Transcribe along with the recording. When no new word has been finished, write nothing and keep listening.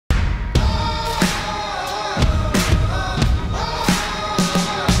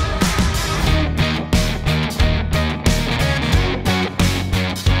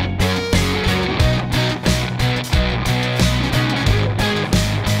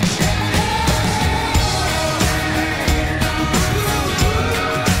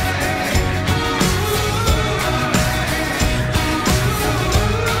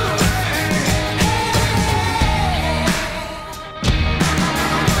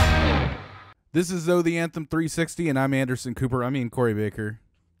This is O The Anthem 360, and I'm Anderson Cooper. I mean Corey Baker.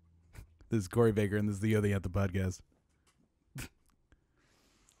 This is Corey Baker, and this is the O The Anthem podcast.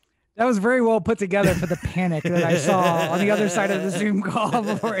 That was very well put together for the panic that I saw on the other side of the Zoom call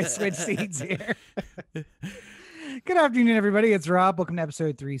before I switched seats here. Good afternoon, everybody. It's Rob. Welcome to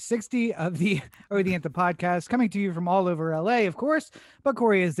episode 360 of the O The Anthem podcast, coming to you from all over LA, of course. But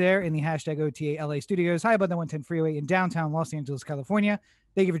Corey is there in the hashtag OTA LA studios, high above the 110 freeway in downtown Los Angeles, California.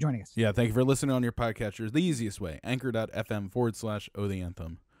 Thank you for joining us. Yeah, thank you for listening on your podcatchers. The easiest way, anchor.fm/O The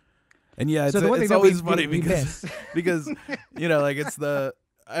Anthem. And yeah, it's always funny because you know, like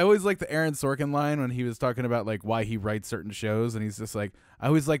I always like the Aaron Sorkin line when he was talking about like why he writes certain shows, and he's just like, I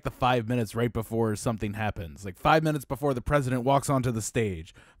always like the 5 minutes right before something happens, like 5 minutes before the president walks onto the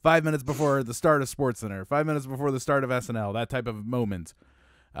stage, 5 minutes before the start of SportsCenter, 5 minutes before the start of SNL, that type of moment.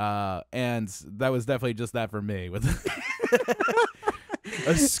 And that was definitely just that for me with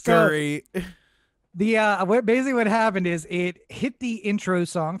a scurry. Basically what happened is it hit the intro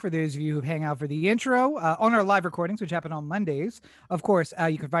song for those of you who hang out for the intro on our live recordings, which happen on Mondays. Of course,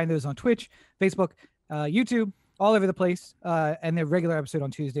 you can find those on Twitch, Facebook, YouTube, all over the place, and the regular episode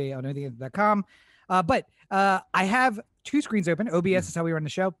on Tuesday on OTheAnthem.com. But I have two screens open. OBS is how we run the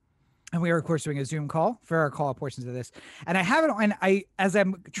show. And we are, of course, doing a Zoom call for our call portions of this. And I have it on. As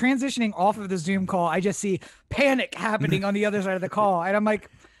I'm transitioning off of the Zoom call, I just see panic happening on the other side of the call. And I'm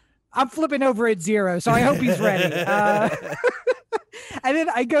like, I'm flipping over at 0. So I hope he's ready. And then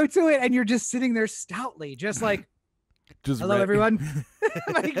I go to it and you're just sitting there stoutly, just like, hello, everyone.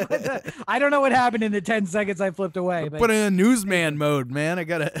 Like, I don't know what happened in the 10 seconds I flipped away. But put in a newsman mode, man. I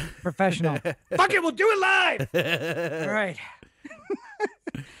got to. Professional. Fuck it. We'll do it live. All right.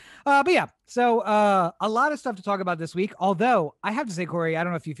 But yeah, so a lot of stuff to talk about this week. Although I have to say, Corey, I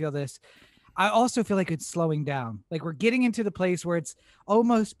don't know if you feel this. I also feel like it's slowing down. Like we're getting into the place where it's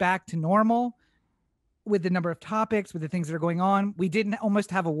almost back to normal with the number of topics, with the things that are going on. We didn't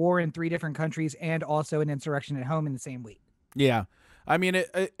almost have a war in 3 different countries and also an insurrection at home in the same week. Yeah. I mean,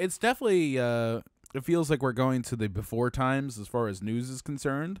 it's definitely, it feels like we're going to the before times as far as news is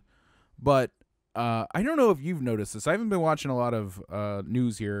concerned. But I don't know if you've noticed this. I haven't been watching a lot of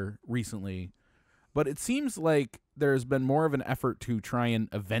news here recently, but it seems like there's been more of an effort to try and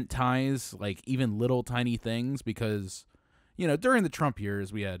eventize like even little tiny things because, you know, during the Trump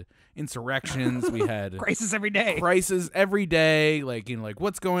years, we had insurrections, we had crisis every day, like, you know, like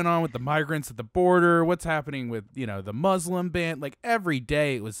what's going on with the migrants at the border, what's happening with, you know, the Muslim ban, like every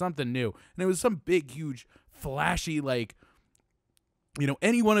day it was something new. And it was some big, huge, flashy, like, you know,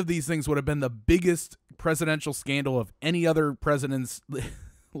 any one of these things would have been the biggest presidential scandal of any other president's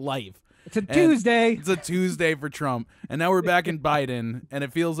life. It's a Tuesday. It's a Tuesday for Trump. And now we're back in Biden, and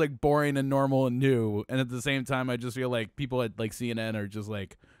it feels like boring and normal and new. And at the same time, I just feel like people at like CNN are just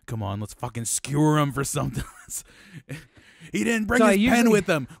like, come on, let's fucking skewer him for something. He didn't bring his pen with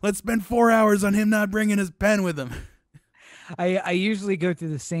him. Let's spend 4 hours on him not bringing his pen with him. I usually go through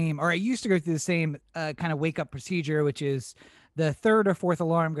the same, or I used to go through the same kind of wake-up procedure, which is the 3rd or 4th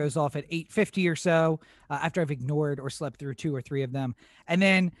alarm goes off at 8:50 or so after I've ignored or slept through 2 or 3 of them. And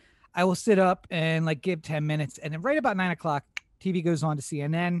then I will sit up and like give 10 minutes. And then right about 9 o'clock, TV goes on to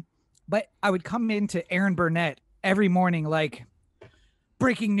CNN. But I would come into Aaron Burnett every morning, like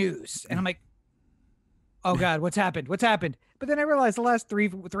breaking news. And I'm like, oh God, what's happened? What's happened? But then I realized the last three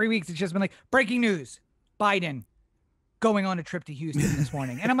weeks, it's just been like breaking news. Biden going on a trip to Houston this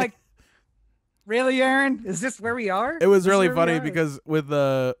morning. And I'm like, really, Aaron? Is this where we are? It was really funny because with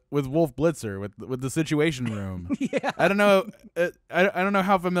Wolf Blitzer with the Situation Room. Yeah. I don't know. I don't know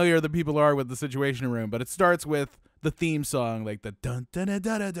how familiar the people are with the Situation Room, but it starts with the theme song, like the dun dun dun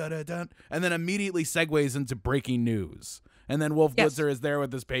dun dun dun dun, and then immediately segues into breaking news. And then Wolf Blitzer is there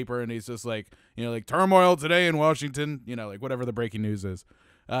with his paper, and he's just like, you know, like turmoil today in Washington, you know, like whatever the breaking news is.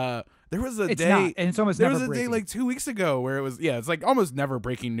 There was a day, and it's almost there never was a breaking. day like 2 weeks ago where it was, it's like almost never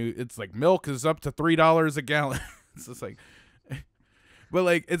breaking news. It's like milk is up to $3 a gallon. It's just like, but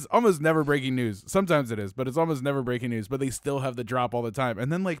like it's almost never breaking news. Sometimes it is, but it's almost never breaking news. But they still have the drop all the time.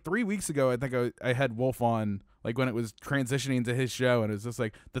 And then like 3 weeks ago, I think I had Wolf on like when it was transitioning to his show, and it was just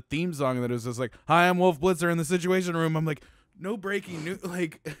like the theme song that was just like, "Hi, I'm Wolf Blitzer in the Situation Room." I'm like, no breaking news,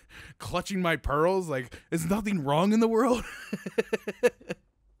 like clutching my pearls, like is nothing wrong in the world.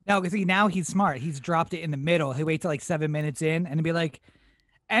 No, because now he's smart. He's dropped it in the middle. He'll wait till like 7 minutes in and be like,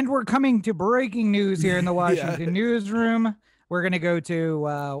 and we're coming to breaking news here in the Washington newsroom. We're going to go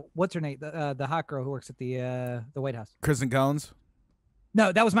to, what's her name? The hot girl who works at the White House. Kristen Collins?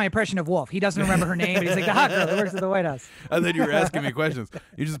 No, that was my impression of Wolf. He doesn't remember her name, but he's like the hot girl who works at the White House. I thought you were asking me questions.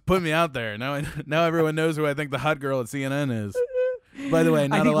 You just put me out there. Now everyone knows who I think the hot girl at CNN is. By the way,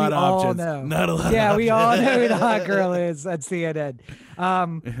 not a lot of options. Know. Not a lot. Yeah, we all know who the hot girl is at CNN.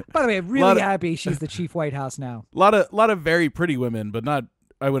 By the way, really happy she's the chief White House now. A lot of very pretty women, but not.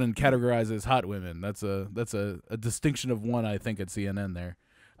 I wouldn't categorize as hot women. That's a distinction of one, I think, at CNN there.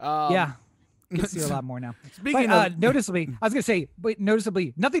 Yeah. You can see a lot more now. Noticeably, I was going to say, but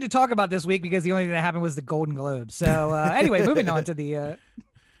noticeably, nothing to talk about this week because the only thing that happened was the Golden Globes. So anyway, moving on to the...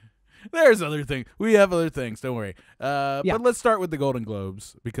 There's other things. We have other things. Don't worry. But let's start with the Golden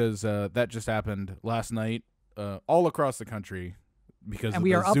Globes because that just happened last night all across the country because of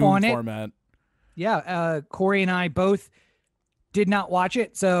the Zoom format. Yeah. Corey and I both did not watch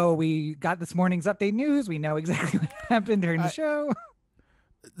it. So we got this morning's update news. We know exactly what happened during the show.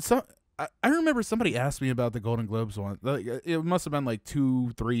 I remember somebody asked me about the Golden Globes one. Like, it must have been like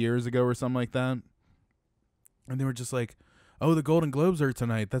 2-3 years ago or something like that. And they were just like, "Oh, the Golden Globes are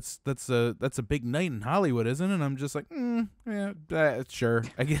tonight. That's a big night in Hollywood, isn't it?" And I'm just like, yeah, sure.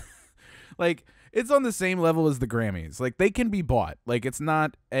 I guess. Like, it's on the same level as the Grammys. Like, they can be bought. Like, it's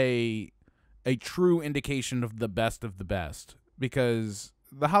not a true indication of the best because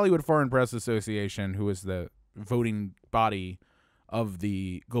the Hollywood Foreign Press Association, who is the voting body of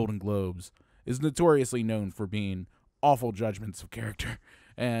the Golden Globes, is notoriously known for being awful judgments of character.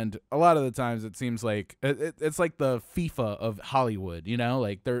 And a lot of the times it seems like it's like the FIFA of Hollywood, you know,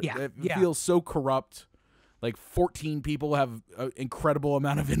 like it feels so corrupt. Like 14 people have an incredible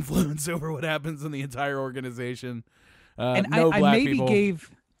amount of influence over what happens in the entire organization. And no black people.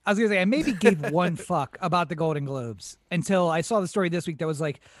 I maybe gave one fuck about the Golden Globes until I saw the story this week that was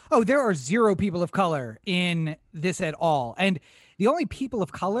like, oh, there are 0 people of color in this at all. And the only people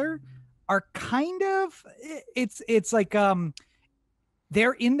of color are kind of, it's like,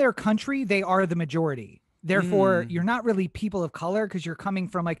 they're in their country. They are the majority. Therefore, you're not really people of color because you're coming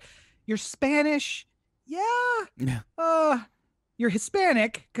from like, you're Spanish. Yeah. You're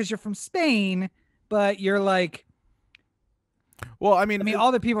Hispanic because you're from Spain, but you're like, well, I mean,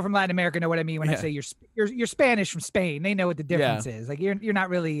 all the people from Latin America know what I mean when I say you're Spanish from Spain. They know what the difference is. Like you're not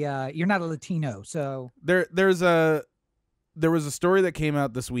really you're not a Latino. So there was a story that came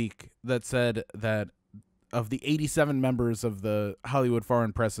out this week that said that of the 87 members of the Hollywood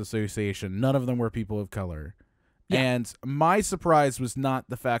Foreign Press Association, none of them were people of color. Yeah. And my surprise was not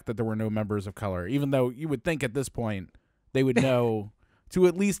the fact that there were no members of color, even though you would think at this point they would know to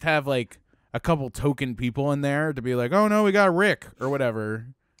at least have like a couple token people in there to be like, oh no, we got Rick or whatever.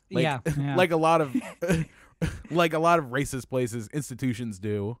 Like, like a lot of like a lot of racist places, institutions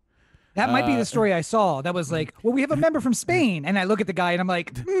do. That might be the story I saw. That was like, well, we have a member from Spain, and I look at the guy and I'm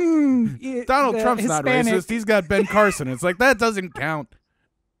like, Donald Trump's not racist. He's got Ben Carson. It's like that doesn't count.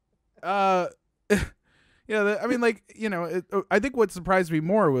 I mean, like, you know, I think what surprised me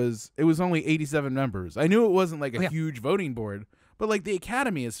more was it was only 87 members. I knew it wasn't like a huge voting board, but like the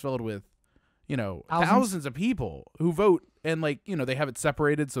Academy is filled with, you know, thousands of people who vote, and like, you know, they have it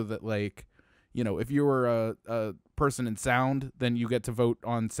separated so that like, you know, if you were a person in sound, then you get to vote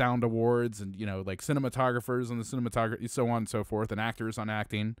on sound awards, and you know, like cinematographers on the cinematography, so on and so forth, and actors on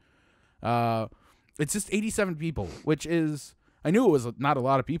acting. It's just 87 people, which is, I knew it was not a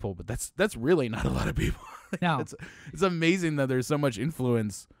lot of people, but that's really not a lot of people. No, it's amazing that there's so much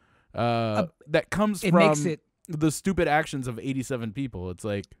influence that comes from the stupid actions of 87 people. It's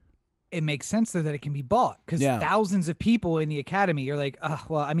like, it makes sense though that it can be bought because thousands of people in the Academy, you're like,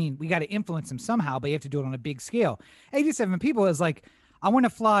 well, I mean, we got to influence them somehow, but you have to do it on a big scale. 87 people is like, I want to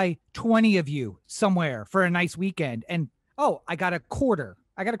fly 20 of you somewhere for a nice weekend, and I got a quarter.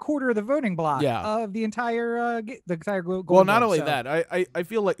 I got a quarter of the voting block of the entire Golden Well, not only so. that, I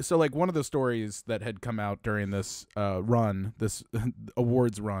feel like, so like one of the stories that had come out during this this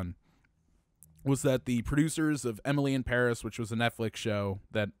awards run, was that the producers of Emily in Paris, which was a Netflix show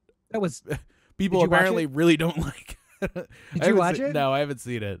that was people apparently really don't like. Did you watch it? No, I haven't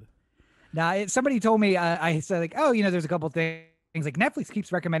seen it. Nah, somebody told me, I said like, oh, you know, there's a couple things like Netflix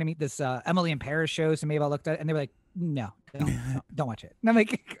keeps recommending me this Emily in Paris show, so maybe I looked at it, and they were like, no, don't watch it. And I'm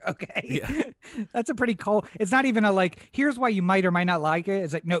like, okay, that's a pretty cool. It's not even a like, here's why you might or might not like it.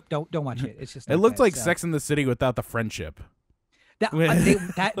 It's like, nope, don't watch it. It's just it looked like Sex in the City without the friendship.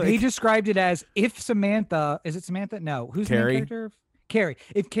 They described it as if Samantha, is it Samantha? No, who's the main character? Carrie.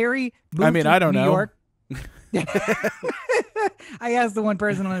 If Carrie moved to New York, I asked the one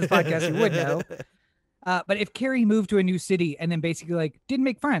person on this podcast who would know. But if Carrie moved to a new city and then basically like didn't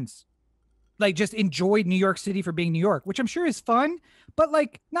make friends, like just enjoyed New York City for being New York, which I'm sure is fun, but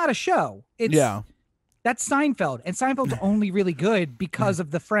like not a show. It's that's Seinfeld, and Seinfeld's only really good because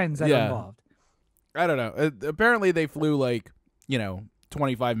of the friends that are involved. I don't know. Apparently they flew like, you know,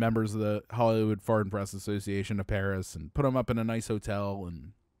 25 members of the Hollywood Foreign Press Association of Paris and put them up in a nice hotel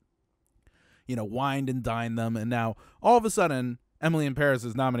and, you know, wined and dined them. And now all of a sudden, Emily in Paris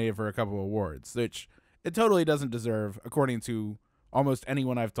is nominated for a couple of awards, which it totally doesn't deserve, according to almost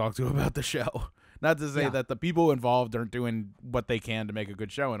anyone I've talked to about the show. Not to say that the people involved aren't doing what they can to make a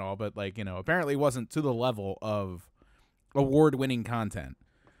good show and all, but, like, you know, apparently wasn't to the level of award-winning content.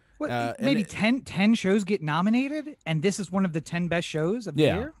 What, maybe 10 shows get nominated, and this is one of the 10 best shows of the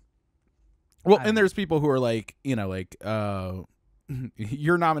year? Well, and there's people who are like, you know, like,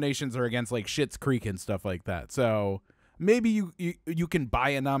 your nominations are against, like, Schitt's Creek and stuff like that. So maybe you can buy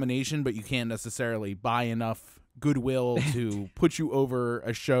a nomination, but you can't necessarily buy enough goodwill to put you over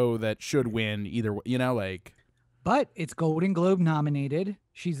a show that should win either way, you know, like. But it's Golden Globe nominated.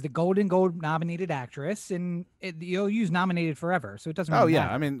 She's the Golden Globe nominated actress, and you'll use nominated forever, so it doesn't really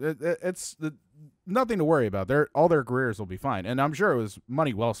matter. I mean, it's nothing to worry about. All their careers will be fine, and I'm sure it was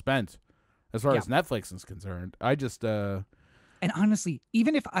money well spent as far as Netflix is concerned. I just and honestly,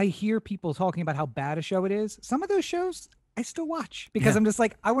 even if I hear people talking about how bad a show it is, some of those shows I still watch because I'm just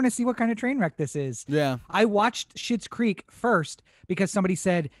like, I want to see what kind of train wreck this is. Yeah. I watched Schitt's Creek first because somebody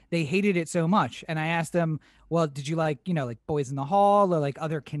said they hated it so much. And I asked them, well, did you like, you know, like Boys in the Hall or like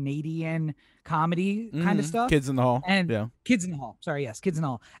other Canadian comedy kind of stuff? Kids in the Hall. And Kids in the Hall. Sorry. Yes. Kids in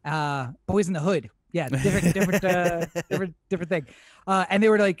the Hall. Boys in the Hood. Yeah. Different thing. And they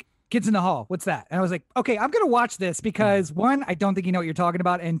were like, Kids in the Hall. What's that? And I was like, okay, I'm going to watch this because one, I don't think you know what you're talking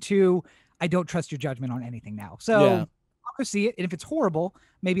about. And two, I don't trust your judgment on anything now. So I'll go see it, and if it's horrible,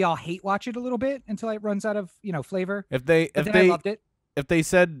 maybe I'll hate watch it a little bit until it runs out of, you know, flavor. If they loved it.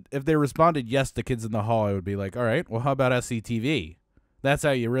 If they responded yes to Kids in the Hall, I would be like, all right, well, how about SCTV? That's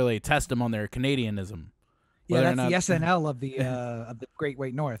how you really test them on their Canadianism. Yeah, that's the SNL of the Great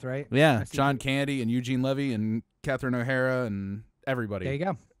White North, right? Yeah, SCTV. John Candy and Eugene Levy and Catherine O'Hara and everybody. There you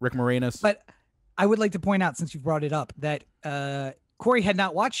go. Rick Moranis. But I would like to point out, since you've brought it up, that Corey had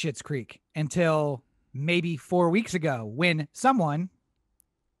not watched Schitt's Creek until maybe 4 weeks ago when someone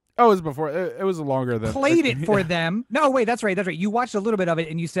it was before it was longer than played it for them. No, wait, that's right. You watched a little bit of it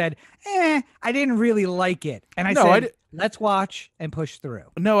and you said, I didn't really like it. And I said, let's watch and push through.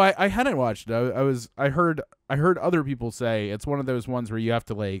 No, I hadn't watched it. I heard other people say it's one of those ones where you have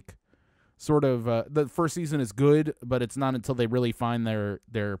to, like, sort of the first season is good, but it's not until they really find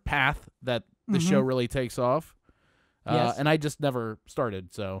their path that the show really takes off. And I just never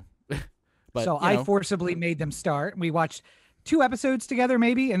started, so But, so I forcibly made them start. We watched 2 episodes together,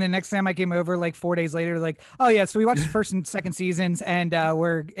 maybe. And the next time I came over, like 4 days later, like, oh, yeah, so we watched the first and second seasons, and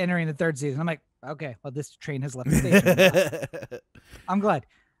we're entering the 3rd season. I'm like, okay, well, this train has left the station. I'm glad.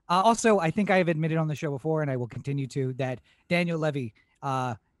 Also, I think I have admitted on the show before, and I will continue to, that Daniel Levy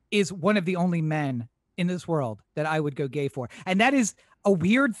is one of the only men in this world that I would go gay for. And that is a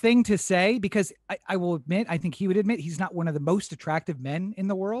weird thing to say because I will admit, I think he would admit he's not one of the most attractive men in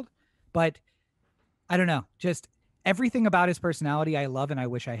the world. But I don't know, just everything about his personality I love and I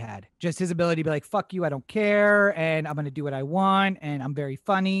wish I had. Just his ability to be like, fuck you, I don't care, and I'm going to do what I want, and I'm very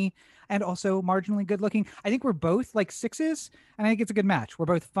funny, and also marginally good looking. I think we're both like 6s, and I think it's a good match. We're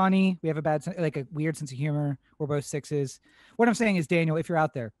both funny. We have a weird sense of humor. We're both 6s. What I'm saying is, Daniel, if you're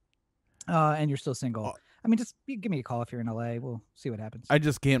out there and you're still single, I mean, just give me a call if you're in LA. We'll see what happens. I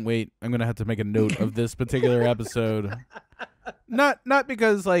just can't wait. I'm going to have to make a note of this particular episode. Not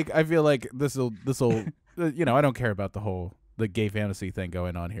because, like, I feel like this'll you know, I don't care about the gay fantasy thing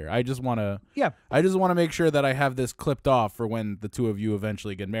going on here. I just want to make sure that I have this clipped off for when the two of you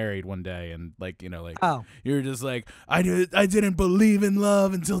eventually get married one day, and, like, you know, like, you're just like, I didn't believe in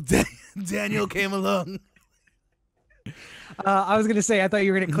love until Daniel came along. I was gonna say, I thought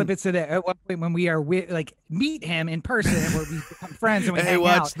you were gonna clip it so that at one point when we are meet him in person and we become friends and we hang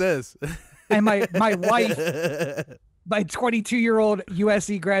watch out. This. And my wife, my 22-year-old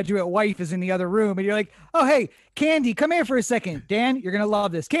USC graduate wife, is in the other room, and you're like, oh, hey, Candy, come here for a second. Dan, you're gonna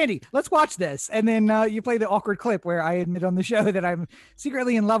love this. Candy, let's watch this. And then you play the awkward clip where I admit on the show that I'm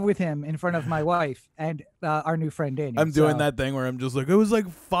secretly in love with him in front of my wife and our new friend Daniel. I'm doing that thing where I'm just like, it was like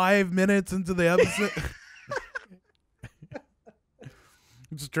 5 minutes into the episode.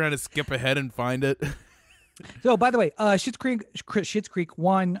 I'm just trying to skip ahead and find it. So, by the way, Schitt's Creek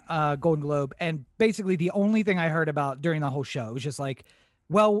won Golden Globe, and basically the only thing I heard about during the whole show was just like,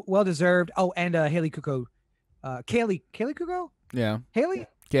 well deserved. Oh, and Haley Kuko, Kaylee Kuko,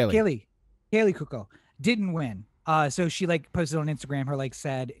 Kaylee Kuko didn't win. So she like posted on Instagram her like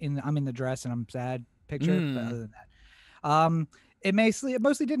sad I'm in the dress and I'm sad picture. But other than that, it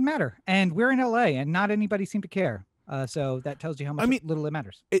mostly didn't matter. And we're in LA, and not anybody seemed to care. So that tells you how much little it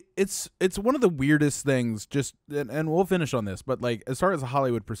matters. It's one of the weirdest things. And we'll finish on this, but like as far as a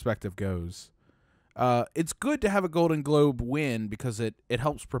Hollywood perspective goes, it's good to have a Golden Globe win because it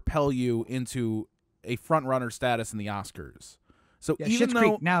helps propel you into a front runner status in the Oscars. So even Schitt's though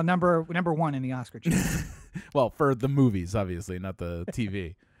Creek now number one in the Oscar chart. well, for the movies, obviously, not the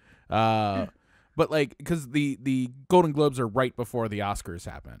TV. But like because the Golden Globes are right before the Oscars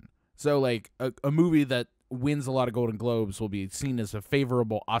happen. So like a movie that wins a lot of Golden Globes will be seen as a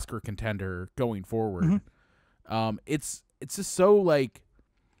favorable Oscar contender going forward. It's just so like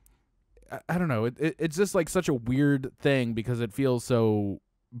I don't know. It's just like such a weird thing because it feels so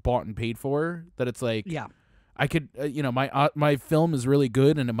bought and paid for that it's like I could my film is really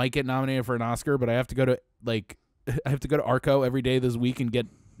good and it might get nominated for an Oscar, but I have to go to Arco every day this week and get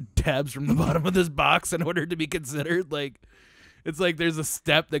tabs from the bottom of this box in order to be considered. Like it's like there's a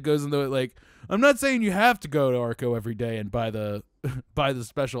step that goes into it. Like I'm not saying you have to go to Arco every day and buy the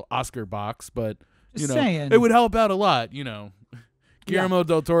special Oscar box, but it would help out a lot. Guillermo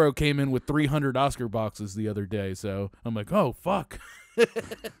del Toro came in with 300 Oscar boxes the other day, so I'm like, oh fuck.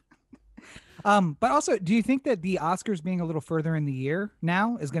 But also, do you think that the Oscars being a little further in the year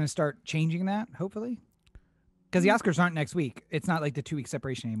now is going to start changing that? Hopefully, because the Oscars aren't next week. It's not like the 2-week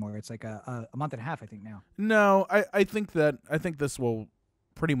separation anymore. It's like a month and a half, I think now. No, I think this will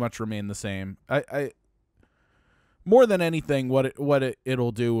pretty much remain the same. I more than anything, what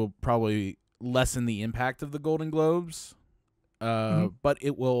it'll do will probably lessen the impact of the Golden Globes. But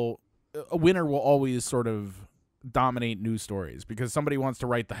a winner will always sort of dominate news stories because somebody wants to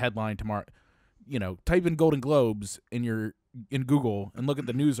write the headline tomorrow. Type in Golden Globes in Google and look at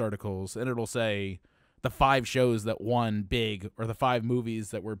the news articles, and it'll say the 5 shows that won big or the 5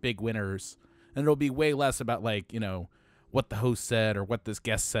 movies that were big winners, and it'll be way less about like what the host said or what this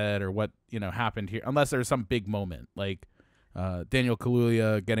guest said or what happened here, unless there's some big moment like Daniel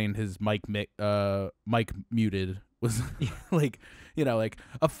Kaluuya getting his mic muted was like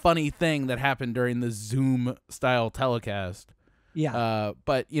a funny thing that happened during the Zoom style telecast.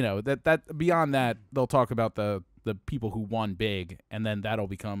 But that beyond that, they'll talk about the people who won big, and then that'll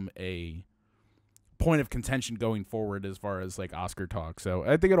become a point of contention going forward as far as like Oscar talk. So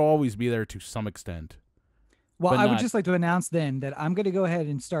I think it'll always be there to some extent. Well, I would just like to announce then that I'm going to go ahead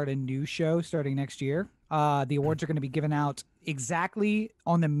and start a new show starting next year. The awards are going to be given out exactly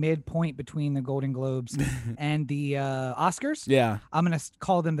on the midpoint between the Golden Globes and the Oscars. Yeah, I'm going to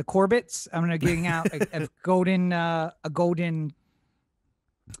call them the Corbetts. I'm going to give out a golden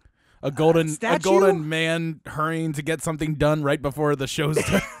man hurrying to get something done right before the show's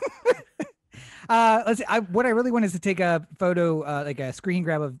done. Let's see. What I really want is to take a photo, like a screen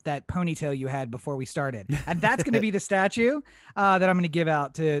grab of that ponytail you had before we started. And that's going to be the statue that I'm going to give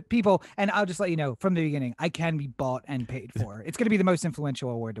out to people. And I'll just let you know from the beginning, I can be bought and paid for. It's going to be the most influential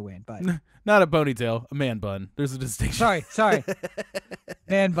award to win. But not a ponytail, a man bun. There's a distinction. Sorry.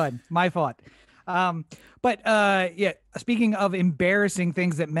 Man bun. My fault. But speaking of embarrassing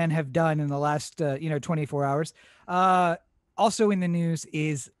things that men have done in the last, 24 hours, also in the news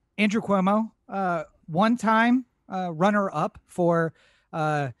is Andrew Cuomo, one-time runner-up for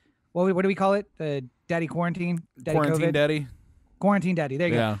what do we call it? The Daddy Quarantine? Quarantine Daddy? Quarantine Daddy. There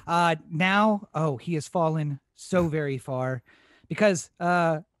you go. Now, he has fallen so very far because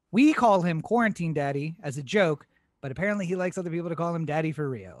we call him Quarantine Daddy as a joke, but apparently he likes other people to call him Daddy for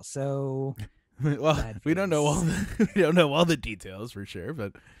real. So, well, we don't know all the details for sure,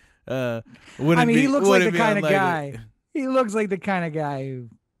 but he looks like the kind of guy. He looks like the kind of guy who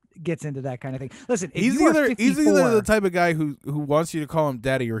gets into that kind of thing. Listen, he's either the type of guy who wants you to call him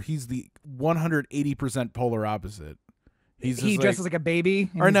daddy, or he's the 180% polar opposite. He dresses like a baby,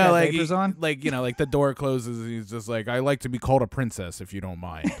 and or he's no, got like diapers on. like like the door closes, and he's just like, I like to be called a princess if you don't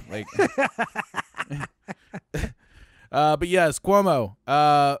mind. Like, but yes, Cuomo.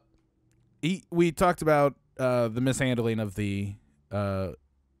 We talked about the mishandling of the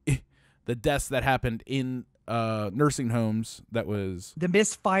deaths that happened in nursing homes. That was the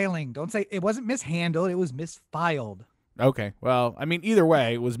misfiling. Don't say it wasn't mishandled, it was misfiled. Okay, well, I mean, either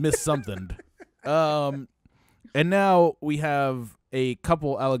way, it was miss-somethinged. And now we have a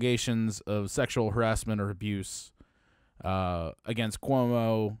couple allegations of sexual harassment or abuse against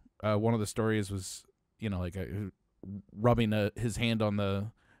Cuomo. One of the stories was, rubbing his hand on the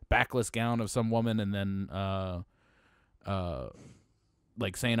backless gown of some woman, and then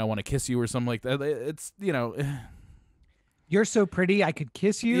like saying, I want to kiss you or something like that. It's, you're so pretty, I could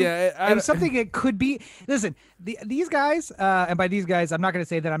kiss you. Yeah, it was something it could be. Listen, these guys, and by these guys, I'm not going to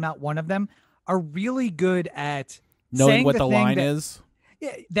say that I'm not one of them, are really good at knowing saying what the line is.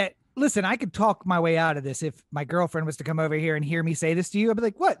 Yeah, that listen, I could talk my way out of this if my girlfriend was to come over here and hear me say this to you. I'd be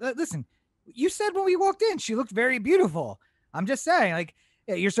like, what? Listen, you said when we walked in, she looked very beautiful. I'm just saying, like,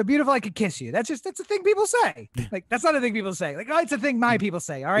 yeah, you're so beautiful, I could kiss you. That's a thing people say. Like, that's not a thing people say. Like, oh, it's a thing my people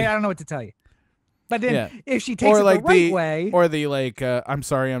say. All right, I don't know what to tell you. But then if she takes it like the right way. Or the like, I'm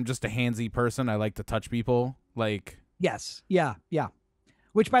sorry, I'm just a handsy person. I like to touch people. Like. Yes. Yeah. Yeah.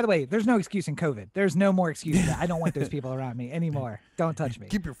 Which, by the way, there's no excuse in COVID. There's no more excuse for that. I don't want those people around me anymore. Don't touch me.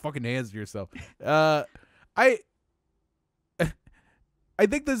 Keep your fucking hands to yourself. I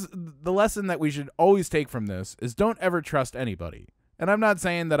think the lesson that we should always take from this is don't ever trust anybody. And I'm not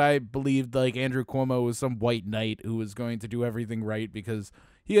saying that I believed like Andrew Cuomo was some white knight who was going to do everything right, because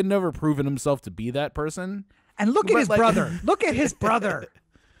he had never proven himself to be that person. And look at his brother. Look at his brother.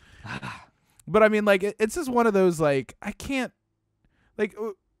 But I mean, like, it's just one of those, like, I can't. Like,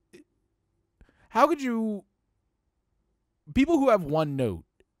 how could you... People who have one note,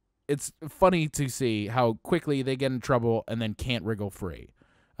 it's funny to see how quickly they get in trouble and then can't wriggle free.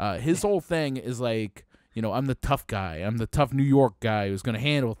 His whole thing is like, you know, I'm the tough guy. I'm the tough New York guy who's going to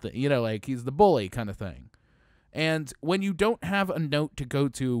handle things. You know, like, he's the bully kind of thing. And when you don't have a note to go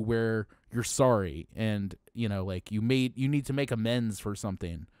to where you're sorry and, you know, like, you need to make amends for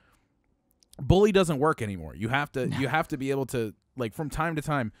something, bully doesn't work anymore. You have to be able to, like, from time to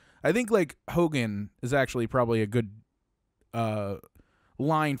time. I think like Hogan is actually probably a good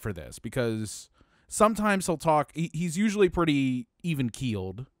line for this, because sometimes he'll talk. He's usually pretty even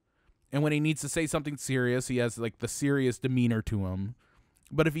keeled, and when he needs to say something serious, he has like the serious demeanor to him.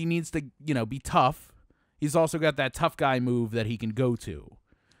 But if he needs to, you know, be tough, he's also got that tough guy move that he can go to.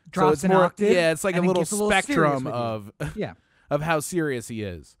 Drops so it's an more, octave. yeah, it's like a little spectrum of of how serious he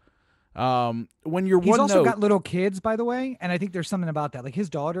is. When you're he's also got little kids, by the way, and I think there's something about that. Like, his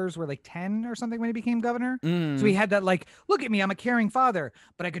daughters were like 10 or something when he became governor. So he had that, like, look at me, I'm a caring father,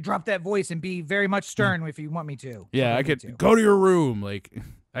 but I could drop that voice and be very much stern if you want me to. Yeah, I could go to your room. Like,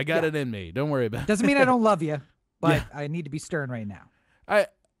 I got it in me. Don't worry about it. Doesn't mean I don't love you, but I need to be stern right now. I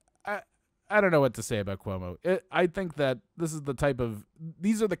don't know what to say about Cuomo. I think that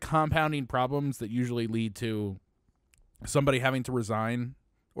these are the compounding problems that usually lead to somebody having to resign.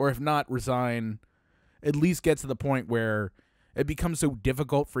 Or if not resign, at least get to the point where it becomes so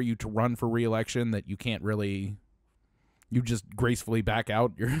difficult for you to run for re-election that you can't really, you just gracefully back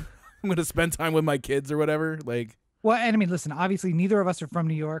out. I'm going to spend time with my kids or whatever. Like, well, and I mean, listen, obviously neither of us are from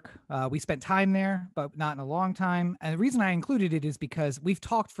New York. We spent time there, but not in a long time. And the reason I included it is because we've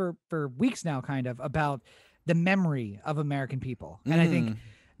talked for weeks now kind of about the memory of American people. And I think,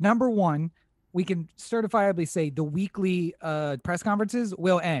 number one, we can certifiably say the weekly press conferences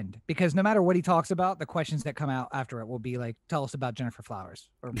will end, because no matter what he talks about, the questions that come out after it will be like, tell us about Jennifer Flowers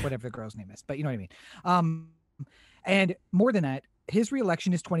or whatever the girl's name is. But you know what I mean? And more than that, his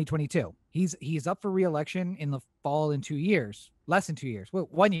reelection is 2022. He's up for reelection in the fall in 2 years, less than 2 years. Well,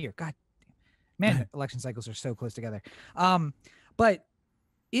 1 year. God, man, election cycles are so close together. But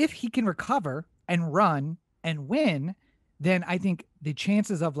if he can recover and run and win, then I think the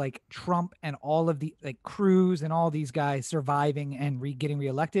chances of like Trump and all of the like Cruz and all these guys surviving and getting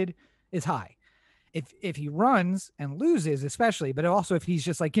reelected is high. If he runs and loses, especially, but also if he's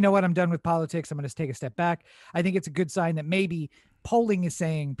just like, you know what, I'm done with politics, I'm going to take a step back, I think it's a good sign that maybe polling is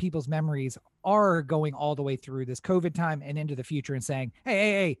saying people's memories are going all the way through this COVID time and into the future and saying,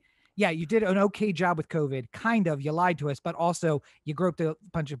 hey, yeah, you did an okay job with COVID. Kind of, you lied to us, but also you groped a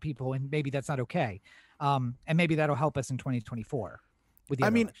bunch of people, and maybe that's not okay. And maybe that'll help us in 2024. I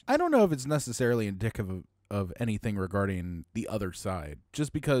mean, elections. I don't know if it's necessarily indicative of anything regarding the other side,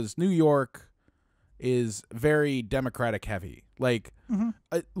 just because New York is very Democratic heavy. Like,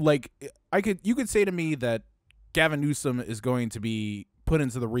 you could say to me that Gavin Newsom is going to be put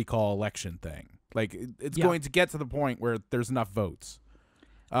into the recall election thing. Like, it's going to get to the point where there's enough votes.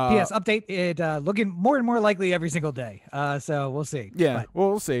 P.S. Update, it looking more and more likely every single day. So we'll see. Yeah,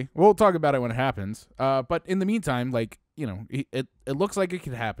 we'll see. We'll talk about it when it happens. But in the meantime, like, you know, it looks like it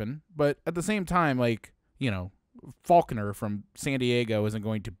could happen. But at the same time, like, you know, Faulconer from San Diego isn't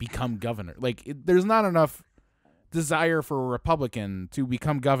going to become governor. Like, there's not enough desire for a Republican to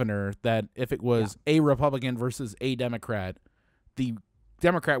become governor that if it was a Republican versus a Democrat, the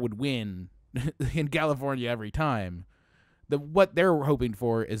Democrat would win in California every time. What they're hoping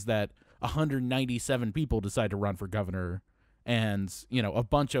for is that 197 people decide to run for governor, and, you know, a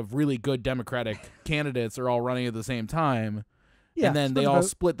bunch of really good Democratic candidates are all running at the same time, and then they all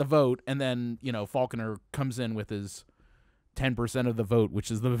split the vote, and then, you know, Faulconer comes in with his 10% of the vote, which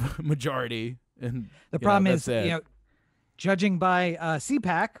is the majority. And the problem is, you know, judging by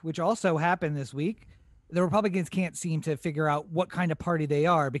CPAC, which also happened this week, the Republicans can't seem to figure out what kind of party they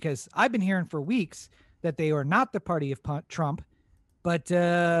are, because I've been hearing for weeks that they are not the party of Trump, but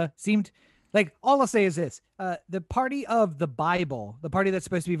seemed like, all I'll say is this, the party of the Bible, the party that's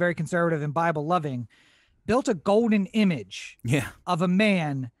supposed to be very conservative and Bible loving, built a golden image of a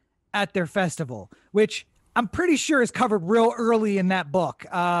man at their festival, which I'm pretty sure is covered real early in that book.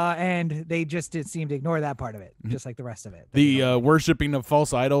 And they just didn't seem to ignore that part of it, just like the rest of it. The worshiping of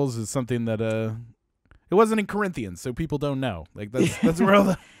false idols is something that it wasn't in Corinthians, so people don't know. Like that's where all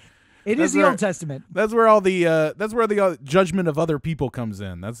the it is the Old Testament. That's where all the judgment of other people comes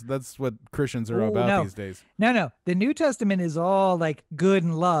in. That's what Christians are about these days. No. The New Testament is all like good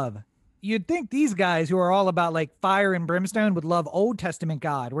and love. You'd think these guys who are all about like fire and brimstone would love Old Testament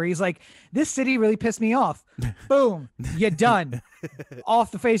God, where he's like, this city really pissed me off. Boom, you're done.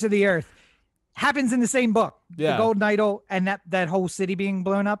 Off the face of the earth. Happens in the same book, the golden idol and that whole city being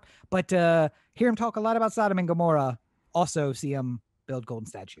blown up. But hear him talk a lot about Sodom and Gomorrah. Also see him build golden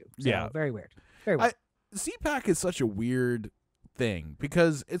statue. So, very weird. Very weird. CPAC is such a weird thing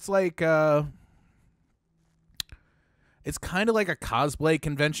because it's like it's kind of like a cosplay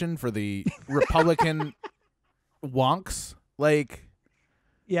convention for the Republican wonks. Like,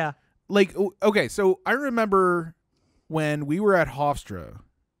 okay, so I remember when we were at Hofstra,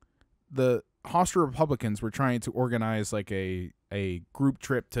 the Hofstra Republicans were trying to organize like a group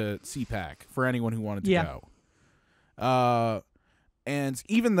trip to CPAC for anyone who wanted to go. And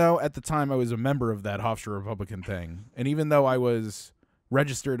even though at the time I was a member of that Hofstra Republican thing, and even though I was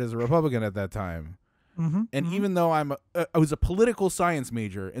registered as a Republican at that time, even though I was a political science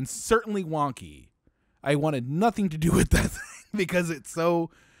major and certainly wonky, I wanted nothing to do with that thing because it's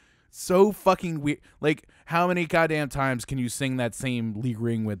so fucking weird. Like, how many goddamn times can you sing that same Lee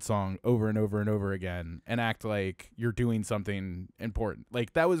Greenwood song over and over and over again and act like you're doing something important?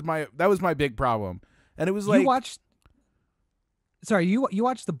 Like, that was my big problem. And it was like, you watched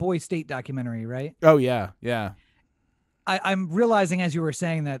the Boy State documentary, right? Oh yeah. I'm realizing as you were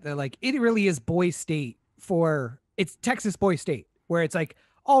saying that like it really is Boy State it's Texas Boy State, where it's like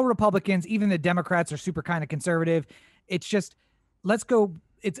all Republicans, even the Democrats are super kind of conservative. It's just, let's go.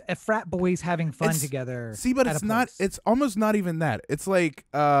 It's a frat boys having fun together. See, but it's not. It's almost not even that. It's like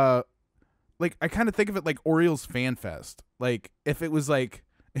I kind of think of it like Orioles Fan Fest. Like if it was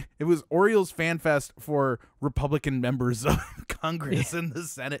Orioles Fan Fest for Republican members of Congress and the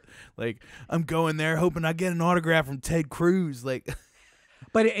Senate. Like, I'm going there hoping I get an autograph from Ted Cruz. Like,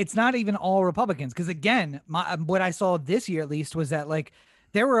 but it's not even all Republicans. Because again, what I saw this year at least was that like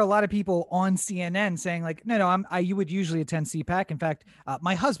there were a lot of people on CNN saying like, no, you would usually attend CPAC. In fact,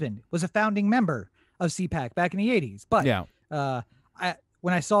 my husband was a founding member of CPAC back in the 80s. But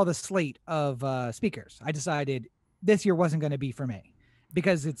when I saw the slate of speakers, I decided this year wasn't going to be for me,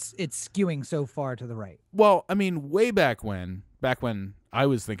 because it's skewing so far to the right. Well, I mean, way back when I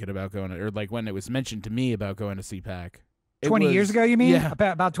was thinking about going, or like when it was mentioned to me about going to CPAC. 20 years ago, you mean? Yeah.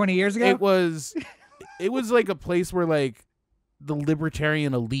 About 20 years ago? It was like a place where like the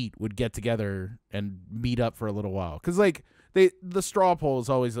libertarian elite would get together and meet up for a little while. Because like the straw poll is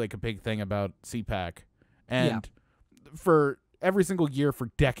always like a big thing about CPAC. And for every single year for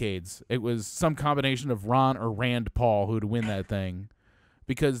decades, it was some combination of Ron or Rand Paul who'd win that thing.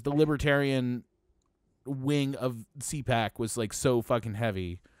 Because the libertarian wing of CPAC was like so fucking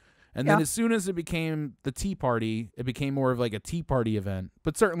heavy. And then as soon as it became the Tea Party, it became more of like a Tea Party event.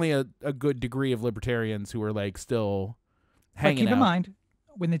 But certainly a good degree of libertarians who were like still hanging out. But keep in mind,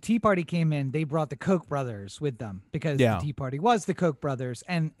 when the Tea Party came in, they brought the Koch brothers with them, because the Tea Party was the Koch brothers.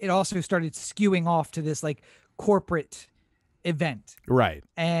 And it also started skewing off to this like corporate event. Right.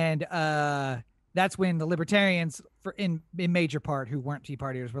 And that's when the libertarians, in major part, who weren't Tea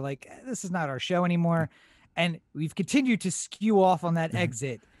Partiers, were like, this is not our show anymore. And we've continued to skew off on that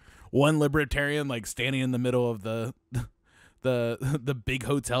exit. One libertarian like standing in the middle of the big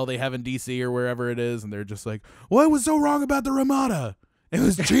hotel they have in DC or wherever it is, and they're just like, what was so wrong about the Ramada? It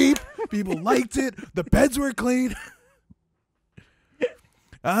was cheap. People liked it. The beds were clean.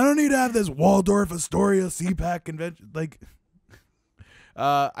 I don't need to have this Waldorf Astoria CPAC convention. Like,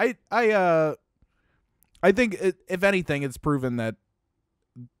 I think if anything, it's proven that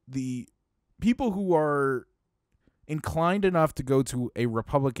the people who are inclined enough to go to a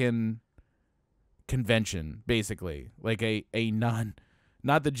Republican convention, basically like a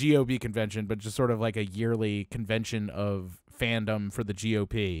not the GOP convention, but just sort of like a yearly convention of fandom for the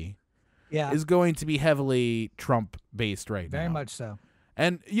GOP, is going to be heavily Trump based right now. Very much so.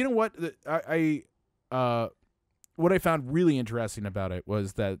 And you know what, what I found really interesting about it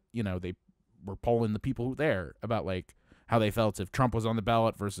was that, you know, they were polling the people there about like how they felt if Trump was on the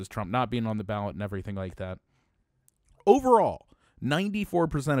ballot versus Trump not being on the ballot and everything like that. Overall,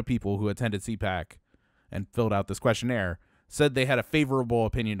 94% of people who attended CPAC and filled out this questionnaire said they had a favorable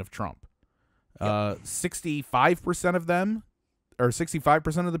opinion of Trump. 65% of them, or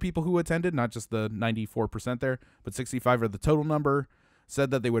 65% of the people who attended, not just the 94% there, but 65 of the total number,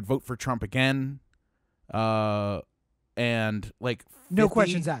 said that they would vote for Trump again. And like 50, no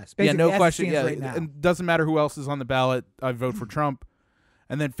questions asked. Basically, no question. Yeah, right now. it doesn't matter who else is on the ballot. I vote for Trump.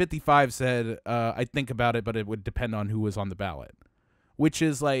 And then 55 said, I'd think about it, but it would depend on who was on the ballot, which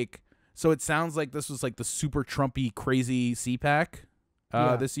is like, so it sounds like this was like the super Trumpy crazy CPAC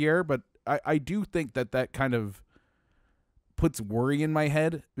this year. But I do think that kind of puts worry in my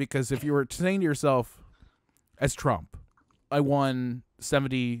head, because if you were saying to yourself, as Trump, I won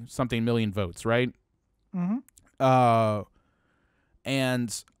 70 something million votes, right? Mm-hmm.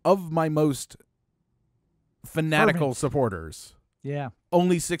 And of my most fanatical supporters,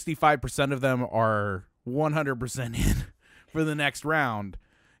 only 65% of them are 100% in for the next round.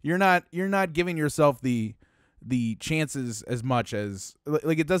 You're not giving yourself the chances as much as,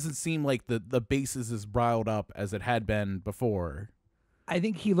 like, it doesn't seem like the base is as riled up as it had been before. I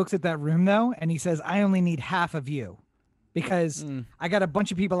think he looks at that room though and he says, I only need half of you, because I got a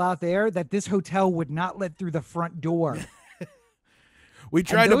bunch of people out there that this hotel would not let through the front door. We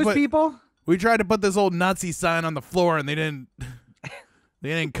tried to put this old Nazi sign on the floor, and they didn't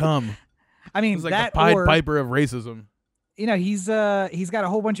come. I mean, it was like the Pied Piper of racism. You know, he's got a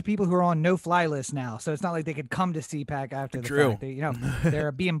whole bunch of people who are on no-fly list now, so it's not like they could come to CPAC after the fact. They,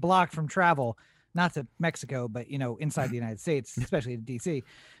 they're being blocked from travel, not to Mexico, but inside the United States, especially to DC.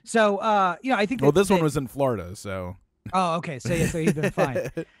 So, I think. Well, this one was in Florida, so. Oh, okay. So he's been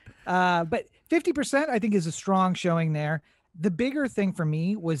fine. But 50%, I think, is a strong showing there. The bigger thing for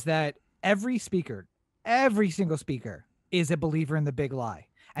me was that every single speaker is a believer in the big lie.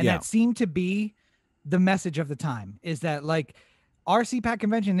 And that seemed to be the message of the time, is that, like, our CPAC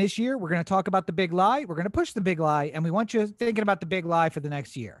convention this year, we're going to talk about the big lie. We're going to push the big lie. And we want you thinking about the big lie for the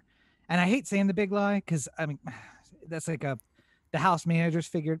next year. And I hate saying the big lie, because, I mean, that's like the House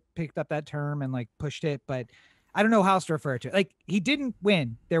managers picked up that term and like pushed it. But I don't know how else to refer to it. Like, he didn't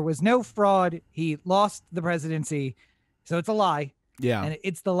win. There was no fraud. He lost the presidency. So it's a lie. Yeah. And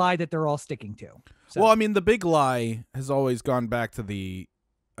it's the lie that they're all sticking to. So. Well, I mean, the big lie has always gone back to the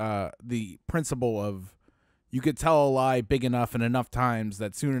principle of, you could tell a lie big enough and enough times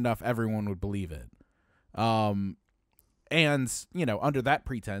that soon enough everyone would believe it. And, under that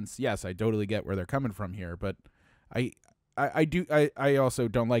pretense, yes, I totally get where they're coming from here, but I also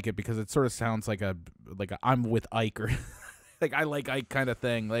don't like it, because it sort of sounds like a I'm with Ike, or like I like Ike kind of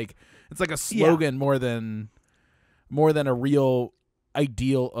thing. Like, it's like a slogan more than a real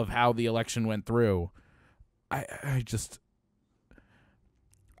ideal of how the election went through. I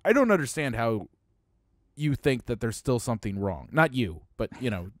don't understand how you think that there's still something wrong. Not you, but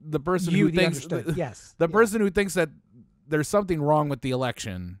the person who thinks the person who thinks that there's something wrong with the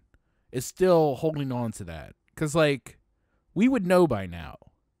election is still holding on to that, because like, we would know by now.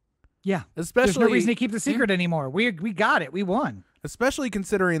 Yeah. Especially, there's no reason to keep the secret anymore. We got it. We won. Especially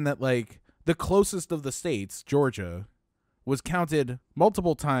considering that, like, the closest of the states, Georgia, was counted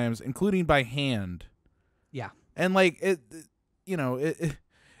multiple times, including by hand. Yeah. And like, if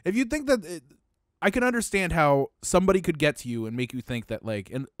you think that I can understand how somebody could get to you and make you think that,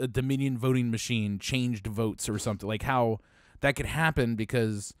 like, a Dominion voting machine changed votes or something, like how that could happen,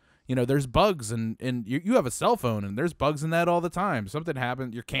 because there's bugs, and you have a cell phone, and there's bugs in that all the time. Something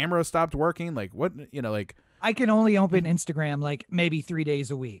happened, your camera stopped working, like, what, like, I can only open Instagram like maybe 3 days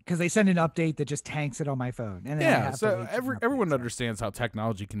a week, because they send an update that just tanks it on my phone. And then so everyone understands how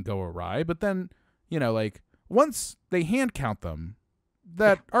technology can go awry, but then like, once they hand count them,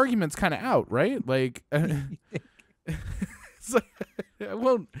 that argument's kind of out, right? Like, it's like, I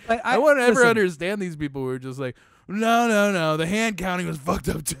won't ever understand these people who are just like, no, the hand counting was fucked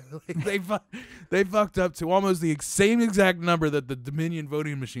up too. Like, they fucked up to almost the same exact number that the Dominion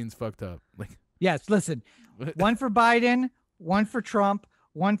voting machines fucked up. Like, yes, listen, one for Biden, one for Trump,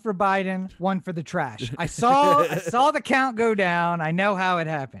 one for Biden, one for the trash. I saw the count go down. I know how it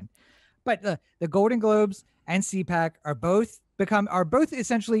happened. But the Golden Globes and CPAC are both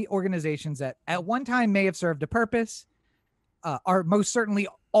essentially organizations that at one time may have served a purpose, are most certainly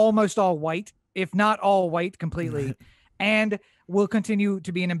almost all white, if not all white completely, and will continue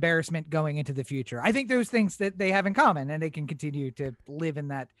to be an embarrassment going into the future. I think those things that they have in common, and they can continue to live in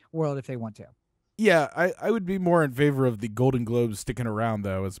that world if they want to. Yeah, I would be more in favor of the Golden Globes sticking around,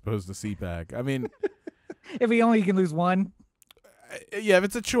 though, as opposed to CPAC. I mean, if we only can lose one. Yeah, if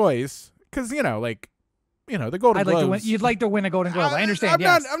it's a choice, because, like, the Golden Globes. You'd like to win a Golden Globe. I understand.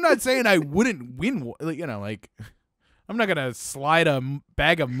 I'm not saying I wouldn't win. I'm not gonna slide a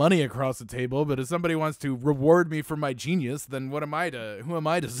bag of money across the table. But if somebody wants to reward me for my genius, then who am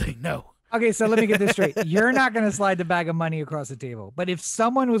I to say no? Okay, so let me get this straight. You're not going to slide the bag of money across the table. But if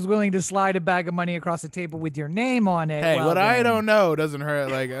someone was willing to slide a bag of money across the table with your name on it... Hey, I don't know doesn't hurt.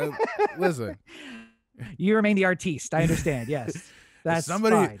 Listen. You remain the artiste. I understand, yes. That's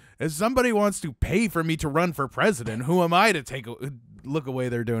fine. If somebody wants to pay for me to run for president, who am I to look away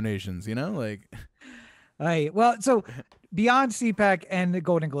their donations, All right. Well, so beyond CPAC and the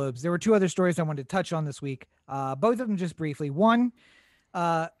Golden Globes, there were two other stories I wanted to touch on this week. Both of them just briefly. One...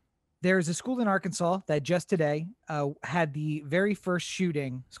 there's a school in Arkansas that just today had the very first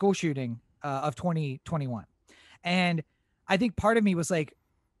school shooting of 2021. And I think part of me was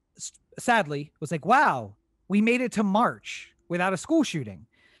sadly, wow, we made it to March without a school shooting.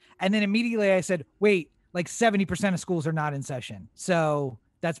 And then immediately I said, wait, 70% of schools are not in session. So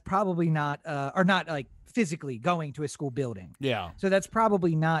that's probably not, or not physically going to a school building. Yeah. So that's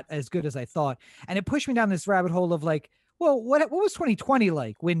probably not as good as I thought. And it pushed me down this rabbit hole of well, what was 2020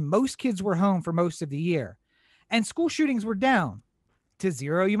 like when most kids were home for most of the year and school shootings were down to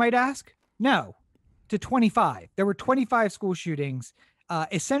 0, you might ask? No, to 25. There were 25 school shootings,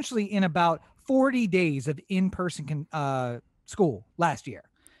 essentially in about 40 days of in-person school last year.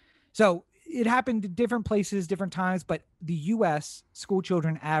 So it happened at different places, different times, but the U.S. school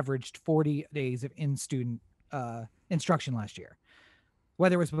children averaged 40 days of in-student instruction last year,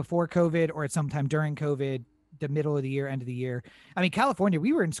 whether it was before COVID or at some time during COVID, the middle of the year, end of the year. I mean, California,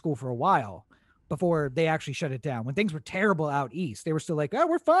 we were in school for a while before they actually shut it down. When things were terrible out east, they were still oh,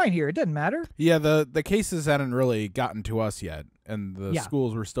 we're fine here. It doesn't matter. Yeah, the cases hadn't really gotten to us yet, and the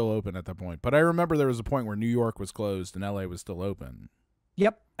schools were still open at that point. But I remember there was a point where New York was closed and LA was still open.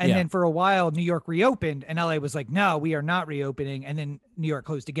 Yep. And then for a while, New York reopened and LA was no, we are not reopening. And then New York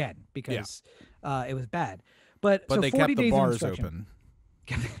closed again because it was bad. But so they 40 kept the days bars open.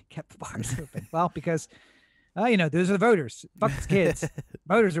 Kept the bars open. Well, because... those are the voters. Fuck the kids.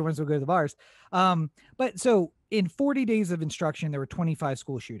 Voters are ones who go to the bars. But so in 40 days of instruction, there were 25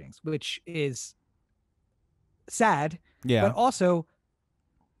 school shootings, which is sad, but also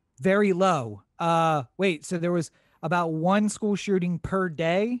very low. So there was about one school shooting per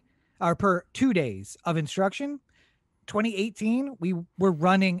day or per 2 days of instruction. 2018, we were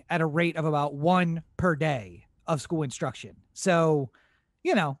running at a rate of about 1 per day of school instruction. So,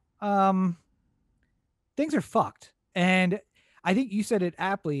 things are fucked. And I think you said it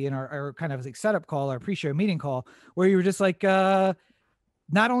aptly in our kind of setup call, our pre-show meeting call, where you were just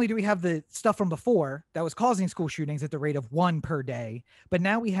not only do we have the stuff from before that was causing school shootings at the rate of 1 per day, but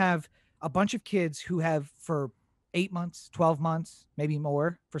now we have a bunch of kids who have for 8 months, 12 months, maybe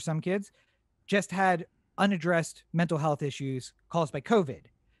more for some kids, just had unaddressed mental health issues caused by COVID,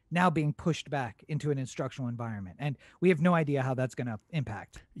 now being pushed back into an instructional environment. And we have no idea how that's going to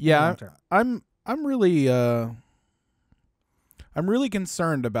impact. Yeah, I'm really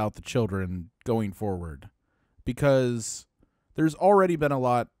concerned about the children going forward because there's already been a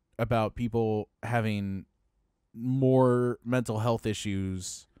lot about people having more mental health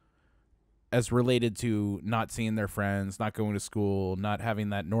issues as related to not seeing their friends, not going to school, not having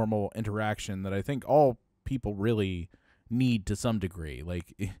that normal interaction that I think all people really need to some degree.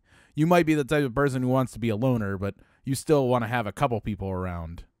 You might be the type of person who wants to be a loner, but you still want to have a couple people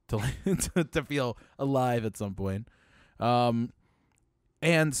around to feel alive at some point. And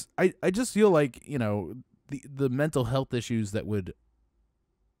I just feel the mental health issues that would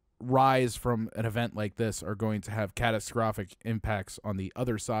rise from an event like this are going to have catastrophic impacts on the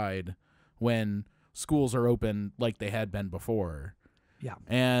other side when schools are open like they had been before. Yeah.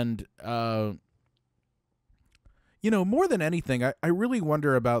 And, more than anything, I really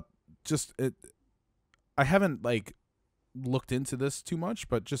wonder about just it. I haven't looked into this too much,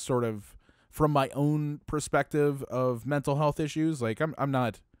 but just sort of from my own perspective of mental health issues, I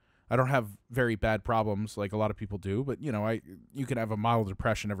don't have very bad problems like a lot of people do, but you can have a mild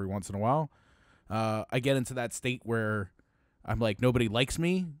depression every once in a while. I get into that state where I'm nobody likes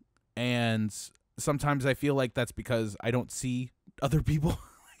me, and sometimes I feel like that's because I don't see other people.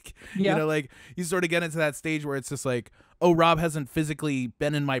 You sort of get into that stage where it's just oh, Rob hasn't physically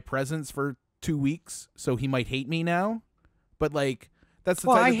been in my presence for 2 weeks, so he might hate me now. But that's the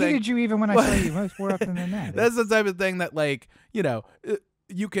type of thing. I hated you even when I saw you most more often than that. That's the type of thing that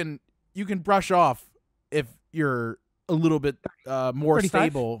you can brush off if you're a little bit more 35?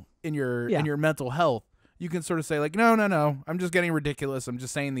 stable in your mental health. You can sort of say no, I'm just getting ridiculous. I'm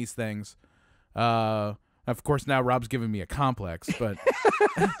just saying these things. Of course, now Rob's giving me a complex, but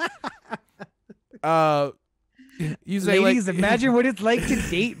You say, ladies, like, imagine what it's like to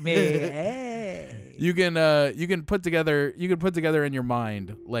date me. Hey. You can put together in your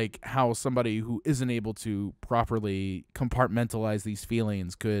mind like how somebody who isn't able to properly compartmentalize these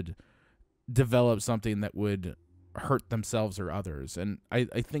feelings could develop something that would hurt themselves or others. And I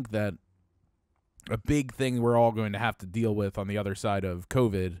think that a big thing we're all going to have to deal with on the other side of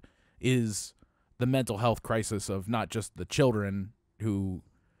COVID is the mental health crisis of not just the children who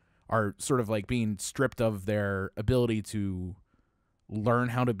are sort of like being stripped of their ability to learn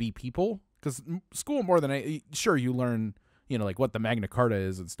how to be people. Because school, more than sure, you learn, like what the Magna Carta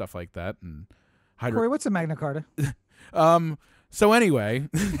is and stuff like that. And Corey, what's the Magna Carta? So anyway,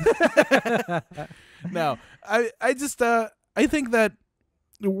 no, I just I think that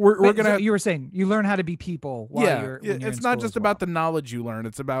we're gonna. So you were saying you learn how to be people. While you're it's not just about the knowledge you learn.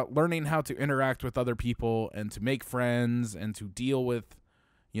 It's about learning how to interact with other people and to make friends and to deal with,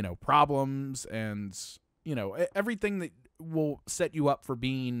 problems and everything that will set you up for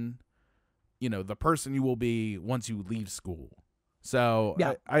being, the person you will be once you leave school. So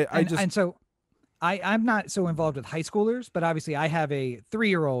yeah, I'm not so involved with high schoolers, but obviously I have a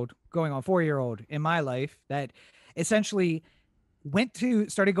 3-year-old going on 4-year-old in my life that essentially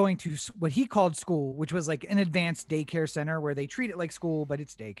started going to what he called school, which was like an advanced daycare center where they treat it like school, but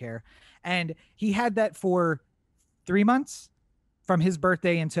it's daycare. And he had that for 3 months from his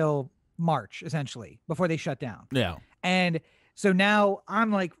birthday until March, essentially, before they shut down. Yeah. And so now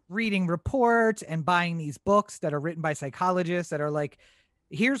I'm like reading reports and buying these books that are written by psychologists that are like,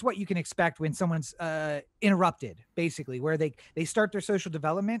 here's what you can expect when someone's interrupted, basically, where they start their social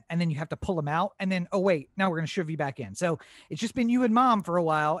development and then you have to pull them out. And then, oh, wait, now we're going to shove you back in. So it's just been you and mom for a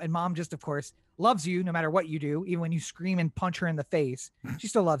while. And mom just, of course, loves you no matter what you do. Even when you scream and punch her in the face, she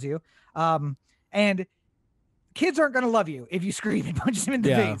still loves you. And kids aren't going to love you if you scream and punch them in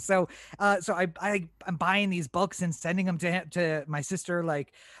the face. So I'm buying these books and sending them to my sister.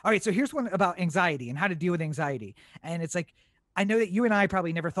 Like, all right, so here's one about anxiety and how to deal with anxiety. And it's like, I know that you and I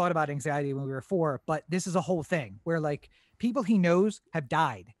probably never thought about anxiety when we were 4, but this is a whole thing where like people he knows have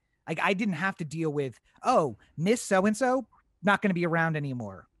died. Like I didn't have to deal with, oh, Miss So-and-so not going to be around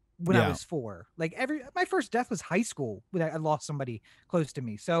anymore when I was 4. Like my first death was high school when I lost somebody close to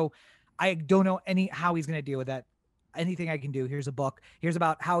me. So I don't know how he's going to deal with that. Anything I can do. Here's a book. Here's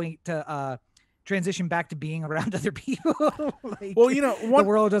about how to transition back to being around other people. Like, well, the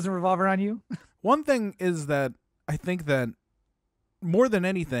world doesn't revolve around you. One thing is that I think that more than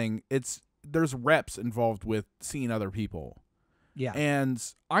anything, there's reps involved with seeing other people. Yeah. And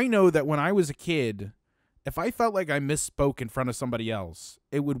I know that when I was a kid, if I felt like I misspoke in front of somebody else,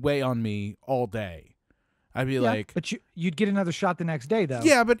 it would weigh on me all day. I'd be like, but you'd get another shot the next day though.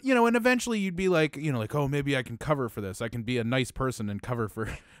 Yeah, but and eventually you'd be like, like, oh, maybe I can cover for this. I can be a nice person and cover for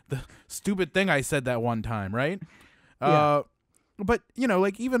the stupid thing I said that one time, right? Yeah. But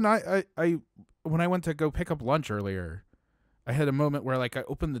like even I when I went to go pick up lunch earlier, I had a moment where like I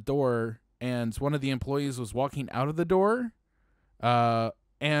opened the door and one of the employees was walking out of the door,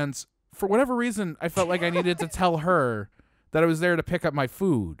 and for whatever reason I felt like I needed to tell her that I was there to pick up my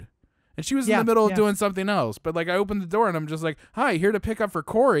food. And she was in the middle of doing something else. But, like, I opened the door, and I'm just like, hi, here to pick up for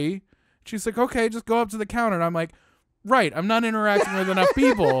Corey. She's like, okay, just go up to the counter. And I'm like, right, I'm not interacting with enough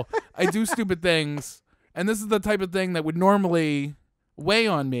people. I do stupid things. And this is the type of thing that would normally weigh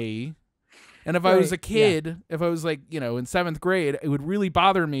on me. And if I was a kid, if I was, like, in 7th grade, it would really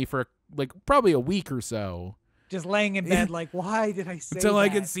bother me for, like, probably a week or so. Just laying in bed like, why did I say Until that? I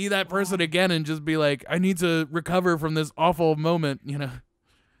could see that person again and just be like, I need to recover from this awful moment,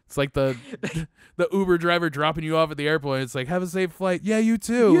 It's like the Uber driver dropping you off at the airport. It's like, have a safe flight. Yeah, you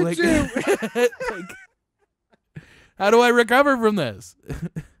too. You too. Like, how do I recover from this?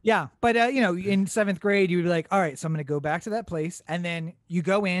 Yeah, but in 7th grade, you'd be like, all right, so I'm going to go back to that place. And then you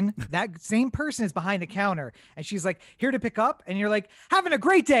go in, that same person is behind the counter and she's like, here to pick up. And you're like, having a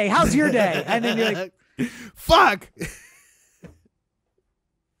great day. How's your day? And then you're like, fuck.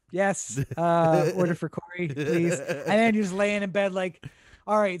 Yes. Order for Corey, please. And then you're just laying in bed like,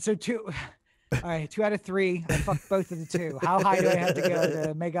 all right, so 2 out of 3. I fucked both of the 2. How high do I have to go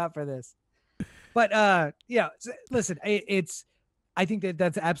to make up for this? But listen, I think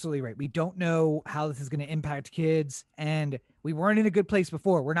that's absolutely right. We don't know how this is going to impact kids, and we weren't in a good place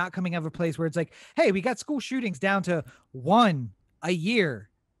before. We're not coming out of a place where it's like, hey, we got school shootings down to 1 a year.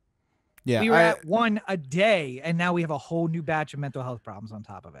 Yeah, we were at 1 a day, and now we have a whole new batch of mental health problems on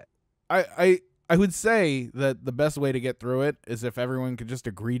top of it. I would say that the best way to get through it is if everyone could just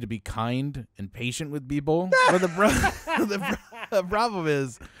agree to be kind and patient with people. But the problem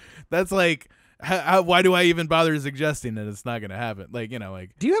is that's like why do I even bother suggesting that it's not going to happen? Like, you know,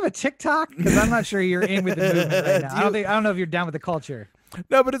 like. Do you have a TikTok? Because I'm not sure you're in with the movement right now. I don't know if you're down with the culture.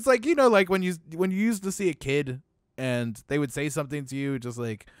 No, but it's like, you know, like when you used to see a kid and they would say something to you, just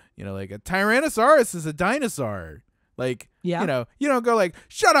like, you know, like a Tyrannosaurus is a dinosaur. Like, you know, you don't go like,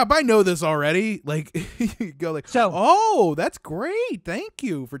 shut up, I know this already. Like, you go like, oh, that's great. Thank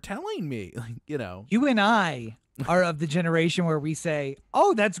you for telling me. Like, you know. You and I are of the generation where we say,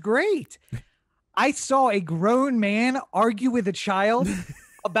 oh, that's great. I saw a grown man argue with a child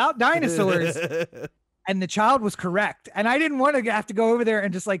about dinosaurs, and the child was correct. And I didn't want to have to go over there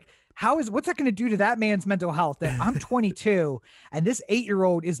and just like, what's that going to do to that man's mental health? That I'm 22 and this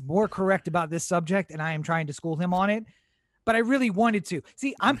 8-year-old is more correct about this subject and I am trying to school him on it. But I really wanted to.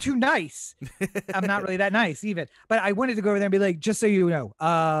 See, I'm too nice. I'm not really that nice even. But I wanted to go over there and be like, just so you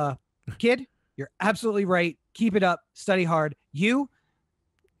know, kid, you're absolutely right. Keep it up. Study hard. You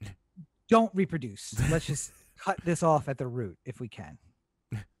don't reproduce. Let's just cut this off at the root if we can.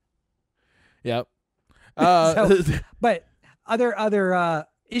 Yep. But other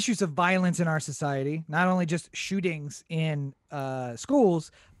issues of violence in our society, not only just shootings in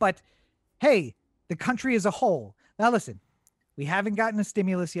schools, but hey, the country as a whole. Now, listen, we haven't gotten a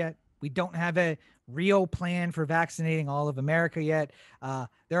stimulus yet. We don't have a real plan for vaccinating all of America yet.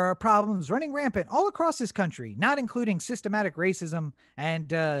 There are problems running rampant all across this country, not including systematic racism and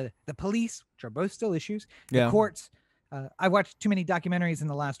the police, which are both still issues, the courts. I watched too many documentaries in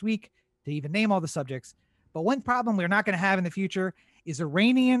the last week to even name all the subjects. But one problem we're not going to have in the future is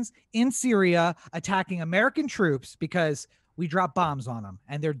Iranians in Syria attacking American troops because we dropped bombs on them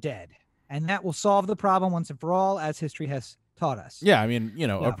and they're dead. And that will solve the problem once and for all, as history has taught us. Yeah, I mean, you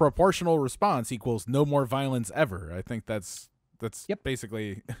know, a proportional response equals no more violence ever. I think that's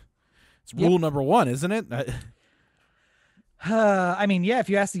basically it's rule number one, isn't it? I mean, yeah, if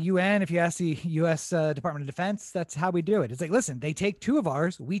you ask the UN, if you ask the U.S. Department of Defense, that's how we do it. It's like, listen, they take 2 of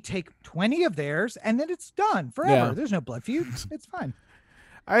ours, we take 20 of theirs, and then it's done forever. Yeah. There's no blood feud. It's fine.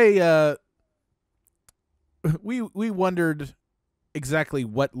 We wondered exactly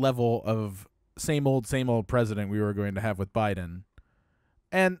what level of same old president we were going to have with Biden.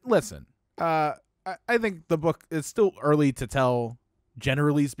 And listen, I think the book is still early to tell,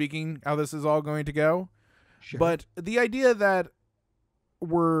 generally speaking, how this is all going to go. Sure. But the idea that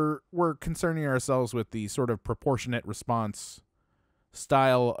we're concerning ourselves with the sort of proportionate response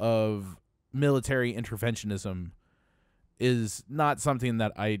style of military interventionism is not something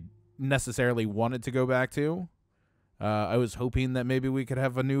that I necessarily wanted to go back to. I was hoping that maybe we could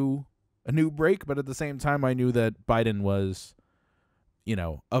have a new break, but at the same time, I knew that Biden was, you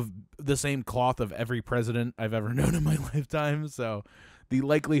know, of the same cloth of every president I've ever known in my lifetime. So the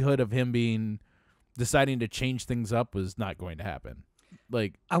likelihood of him deciding to change things up was not going to happen.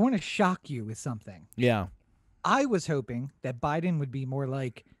 Like, I want to shock you with something. Yeah. I was hoping that Biden would be more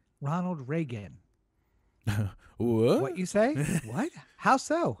like Ronald Reagan. What you say? What? How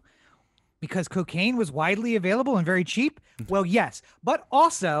so? Because cocaine was widely available and very cheap? Well, yes. But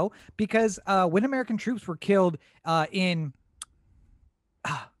also because when American troops were killed in...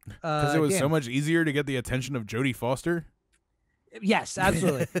 Because it was so much easier to get the attention of Jodie Foster? Yes,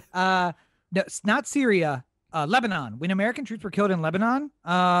 absolutely. No, it's not Syria. Lebanon. When American troops were killed in Lebanon,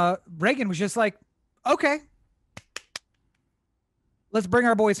 Reagan was just like, okay, let's bring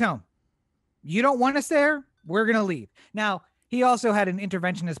our boys home. You don't want us there? We're going to leave. Now, he also had an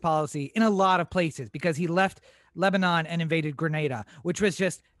interventionist policy in a lot of places because he left Lebanon and invaded Grenada, which was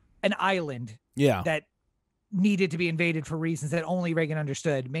just an island that needed to be invaded for reasons that only Reagan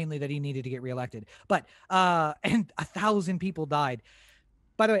understood, mainly that he needed to get reelected. But, and 1,000 people died.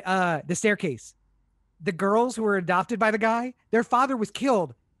 By the way, the staircase, the girls who were adopted by the guy, their father was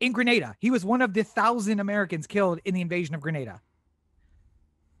killed in Grenada. He was one of the 1,000 Americans killed in the invasion of Grenada.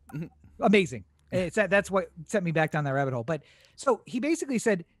 Amazing. That's what sent me back down that rabbit hole. But so he basically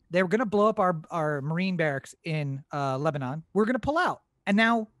said they were going to blow up our Marine barracks in Lebanon. We're going to pull out. And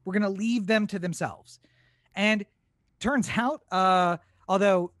now we're going to leave them to themselves. And turns out,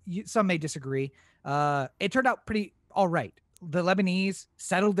 although some may disagree, it turned out pretty all right. The Lebanese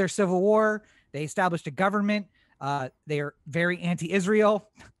settled their civil war. They established a government. They are very anti-Israel.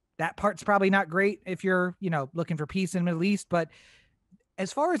 That part's probably not great if you're, looking for peace in the Middle East. But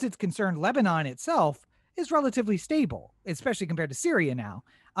as far as it's concerned, Lebanon itself is relatively stable, especially compared to Syria now.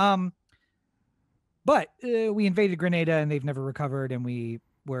 But we invaded Grenada and they've never recovered. And we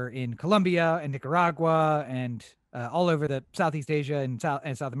were in Colombia and Nicaragua and all over the Southeast Asia and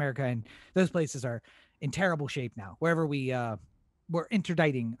South America. And those places are in terrible shape now, wherever we're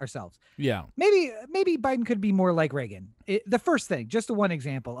interdicting ourselves. Yeah. Maybe Biden could be more like Reagan. The first thing, just the one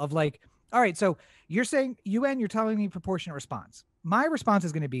example of like, All right, so you're saying UN, you're telling me proportionate response. My response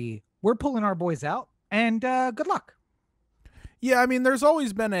is going to be, we're pulling our boys out, and good luck. Yeah, I mean, there's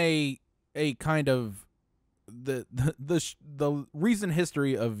always been a kind of the recent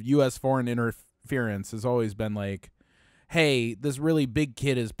history of U.S. foreign interference has always been like, hey, this really big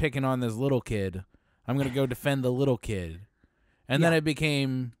kid is picking on this little kid. I'm going to go defend the little kid. And then it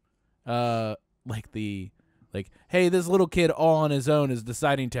became hey, this little kid all on his own is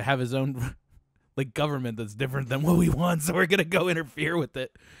deciding to have his own like government that's different than what we want, so we're going to go interfere with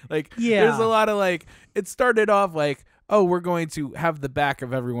it. Like, there's a lot of like, it started off like, oh, we're going to have the back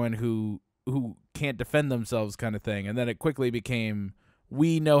of everyone who can't defend themselves kind of thing. And then it quickly became,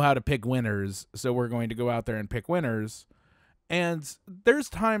 we know how to pick winners, so we're going to go out there and pick winners. And there's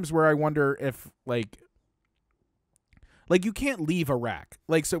times where I wonder if like you can't leave Iraq.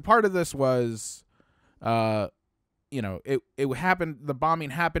 Like, so part of this was, it happened, the bombing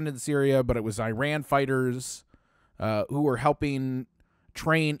happened in Syria, but it was Iran fighters who were helping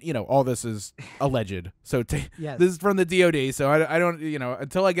train, all this is alleged. So this is from the DOD. So I don't,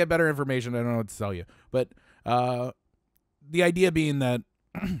 until I get better information, I don't know what to tell you. But the idea being that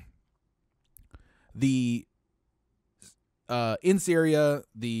in Syria,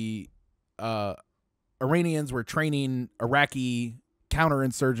 the Iranians were training Iraqi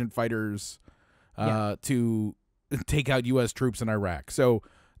counterinsurgent fighters to take out U.S. troops in Iraq. So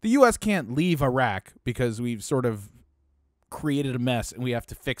the U.S. can't leave Iraq because we've sort of created a mess and we have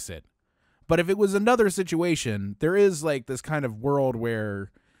to fix it. But if it was another situation, there is like this kind of world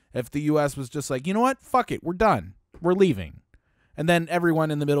where if the U.S. was just like, you know what, fuck it, we're done, we're leaving. And then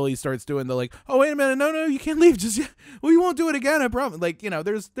everyone in the Middle East starts doing the like, oh, wait a minute, no, you can't leave. Just, we won't do it again, I promise. Like,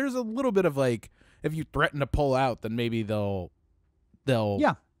 there's a little bit of like, if you threaten to pull out, then maybe they'll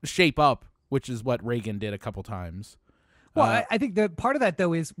shape up, which is what Reagan did a couple times. Well, I think the part of that,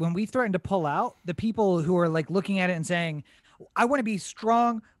 though, is when we threaten to pull out, the people who are like looking at it and saying, I want to be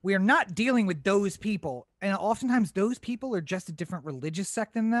strong, we are not dealing with those people. And oftentimes those people are just a different religious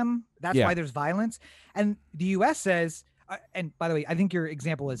sect than them. That's why there's violence. And the U.S. says, and by the way, I think your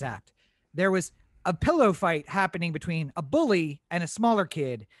example is apt. There was a pillow fight happening between a bully and a smaller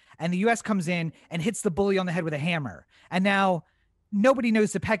kid, and the U.S. comes in and hits the bully on the head with a hammer. And now nobody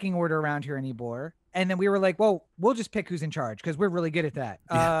knows the pecking order around here anymore. And then we were like, well, we'll just pick who's in charge because we're really good at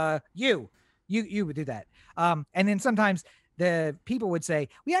that. You would do that. And then sometimes the people would say,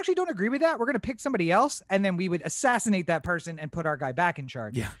 we actually don't agree with that. We're going to pick somebody else. And then we would assassinate that person and put our guy back in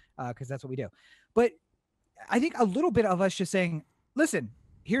charge. Yeah. Because that's what we do. But I think a little bit of us just saying, listen,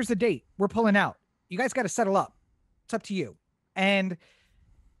 here's the date. We're pulling out. You guys got to settle up. It's up to you. And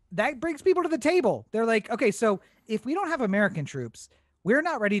that brings people to the table. They're like, okay, so if we don't have American troops, we're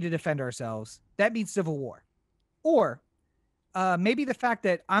not ready to defend ourselves. That means civil war. Or maybe the fact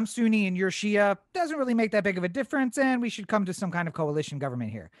that I'm Sunni and you're Shia doesn't really make that big of a difference, and we should come to some kind of coalition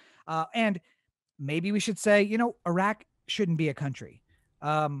government here. And maybe we should say, Iraq shouldn't be a country.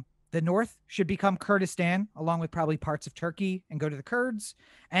 The North should become Kurdistan, along with probably parts of Turkey, and go to the Kurds.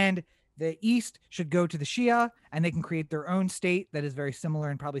 And the East should go to the Shia, and they can create their own state that is very similar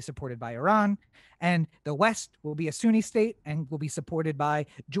and probably supported by Iran. And the West will be a Sunni state and will be supported by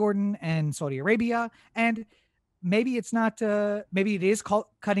Jordan and Saudi Arabia. And maybe it's not, maybe it is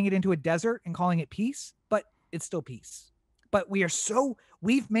cutting it into a desert and calling it peace, but it's still peace. But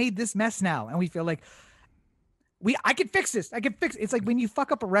we've made this mess now, and we feel like, I can fix this. It's like when you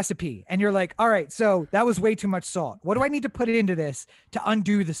fuck up a recipe and you're like, all right, so that was way too much salt. What do I need to put into this to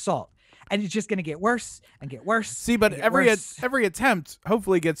undo the salt? And it's just going to get worse and get worse. See, but every attempt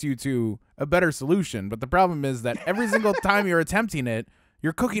hopefully gets you to a better solution. But the problem is that every single time you're attempting it,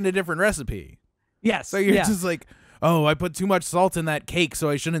 you're cooking a different recipe. Yes. So you're just like, oh, I put too much salt in that cake, so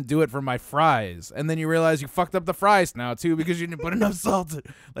I shouldn't do it for my fries. And then you realize you fucked up the fries now too because you didn't put enough salt.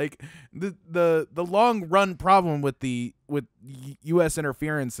 Like the long run problem with U.S.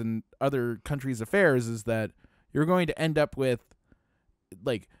 interference in other countries' affairs is that you're going to end up with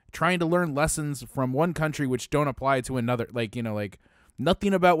like trying to learn lessons from one country which don't apply to another. Like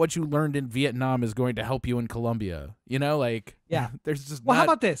nothing about what you learned in Vietnam is going to help you in Colombia. There's just How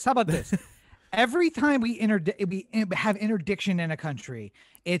about this? Every time we have interdiction in a country,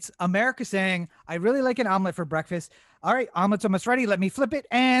 it's America saying, I really like an omelet for breakfast. All right, omelet's almost ready. Let me flip it,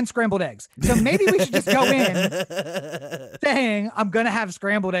 and scrambled eggs. So maybe we should just go in saying, I'm going to have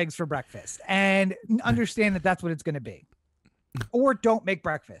scrambled eggs for breakfast, and understand that that's what it's going to be. Or don't make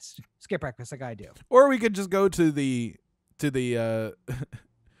breakfast. Skip breakfast like I do. Or we could just go to the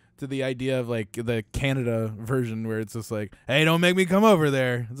idea of like the Canada version where it's just like, hey, don't make me come over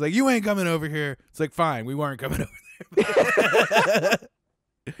there. It's like, you ain't coming over here. It's like, fine, we weren't coming over there.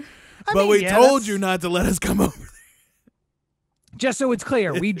 But we told you not to let us come over. Just so it's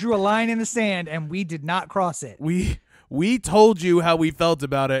clear, we drew a line in the sand and we did not cross it. We told you how we felt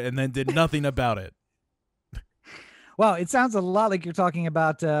about it and then did nothing about it. Well, it sounds a lot like you're talking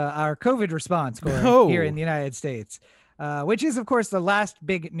about our COVID response, Corey, here in the United States, which is, of course, the last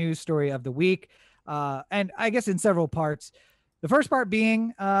big news story of the week. And I guess in several parts. The first part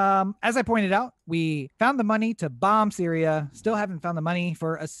being, as I pointed out, we found the money to bomb Syria, still haven't found the money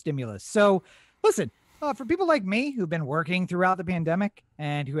for a stimulus. So listen, for people like me who've been working throughout the pandemic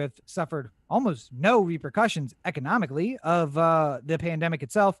and who have suffered almost no repercussions economically of the pandemic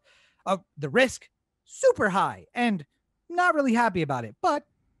itself, the risk super high and not really happy about it. But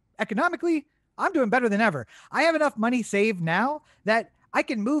economically, I'm doing better than ever. I have enough money saved now that I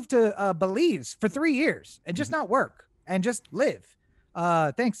can move to Belize for 3 years and just not work and just live.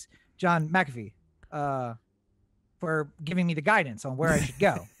 Thanks, John McAfee, for giving me the guidance on where I should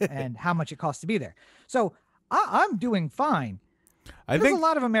go and how much it costs to be there. So I'm doing fine. There's a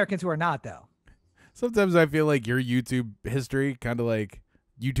lot of Americans who are not, though. Sometimes I feel like your YouTube history, kind of like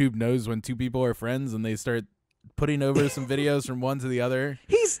YouTube knows when two people are friends and they start putting over some videos from one to the other.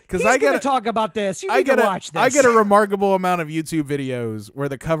 He's going to talk about this. You need to watch this. I get a remarkable amount of YouTube videos where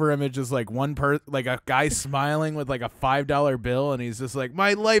the cover image is like like a guy smiling with like a $5 bill, and he's just like,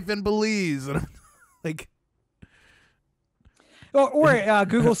 "My life in Belize," and I'm like, or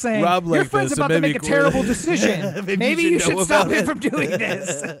Google saying, Rob "Your friend's about to make a terrible decision. Maybe you should stop him from doing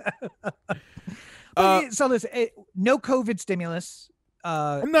this." So listen, no COVID stimulus.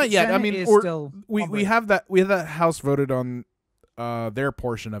 Not yet. I mean, we have that House voted on their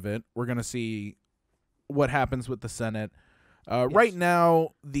portion of it. We're gonna see what happens with the Senate. Yes. Right now,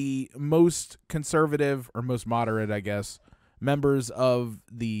 the most conservative or most moderate, I guess, members of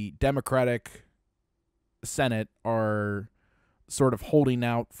the Democratic Senate are sort of holding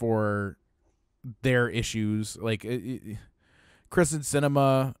out for their issues. Like Kristen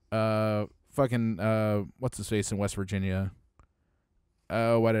Sinema, what's his face in West Virginia?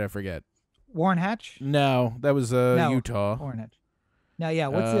 Why did I forget? Warren Hatch? No, that was Utah. Warren Hatch. No, yeah.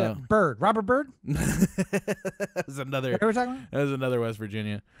 What's the Bird? Robert Byrd? That was another. What were we talking about? That was another West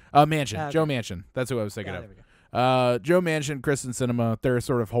Virginia. Manchin. Joe Manchin. That's who I was thinking of. Joe Manchin, Kristen Sinema. They're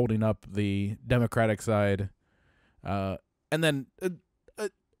sort of holding up the Democratic side, and then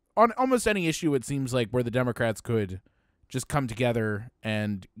on almost any issue, it seems like where the Democrats could just come together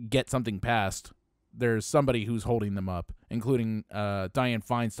and get something passed, there's somebody who's holding them up, including Dianne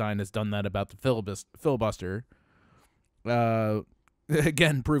Feinstein has done that about the filibuster.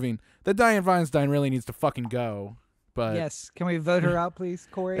 Again, proving that Dianne Feinstein really needs to fucking go. But yes, can we vote her out, please,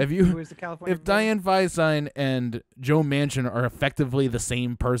 Corey? If Dianne Feinstein and Joe Manchin are effectively the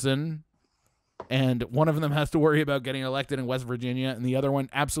same person, and one of them has to worry about getting elected in West Virginia, and the other one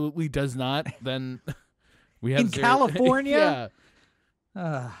absolutely does not, then we have California.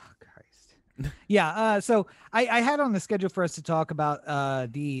 Yeah. Yeah, so I had on the schedule for us to talk about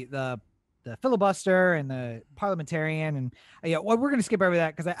the filibuster and the parliamentarian, and we're going to skip over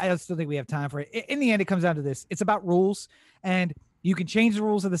that because I still think we have time for it. In the end, it comes down to this: it's about rules, and you can change the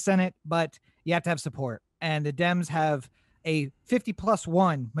rules of the Senate, but you have to have support. And the Dems have a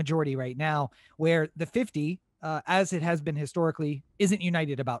 50+1 majority right now, where the 50, as it has been historically, isn't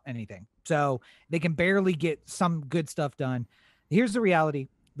united about anything. So they can barely get some good stuff done. Here's the reality.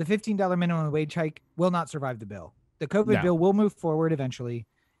 The $15 minimum wage hike will not survive the bill. The COVID bill will move forward eventually.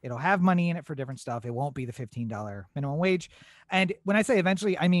 It'll have money in it for different stuff. It won't be the $15 minimum wage. And when I say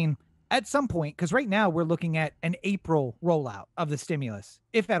eventually, I mean at some point, because right now we're looking at an April rollout of the stimulus,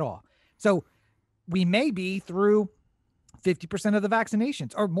 if at all. So we may be through 50% of the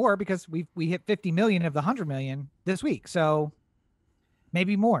vaccinations or more, because we hit 50 million of the 100 million this week. So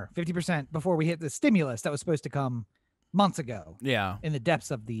maybe more, 50% before we hit the stimulus that was supposed to come months ago. Yeah. In the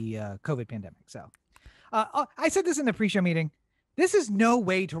depths of the COVID pandemic. So I said this in the pre-show meeting. This is no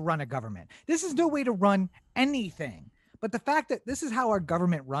way to run a government. This is no way to run anything. But the fact that this is how our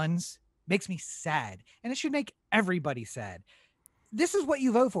government runs makes me sad. And it should make everybody sad. This is what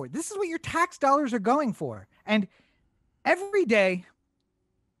you vote for. This is what your tax dollars are going for. And every day,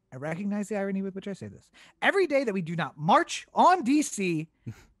 I recognize the irony with which I say this. Every day that we do not march on DC,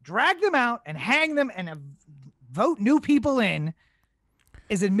 drag them out and hang them and vote new people in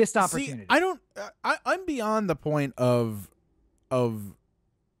is a missed opportunity. See, I'm beyond the point of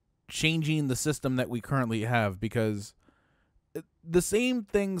changing the system that we currently have, because the same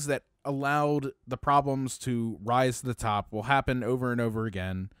things that allowed the problems to rise to the top will happen over and over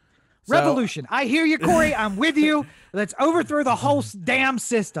again. Revolution. I hear you, Corey. I'm with you. Let's overthrow the whole damn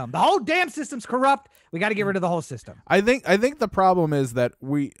system. The whole damn system's corrupt. We got to get rid of the whole system. I think the problem is that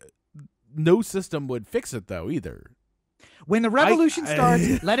no system would fix it though either. When the revolution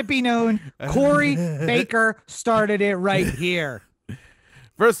starts, let it be known, Corey Baker started it right here.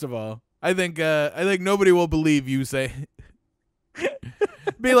 First of all, I think nobody will believe you say.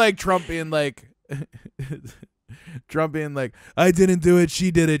 Be like Trump being like, I didn't do it,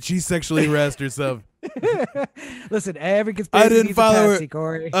 she did it, she sexually harassed herself. Listen, every conspiracy needs a patsy,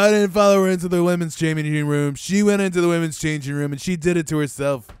 Corey. I didn't follow her into the women's changing room. She went into the women's changing room and she did it to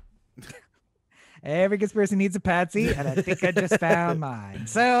herself. Every conspiracy needs a patsy, and I think I just found mine.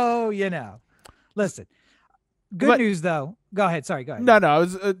 So, listen. Good news, though. Go ahead. Sorry, go ahead. No, I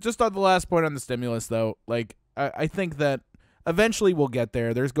was just on the last point on the stimulus, though. Like, I think that eventually we'll get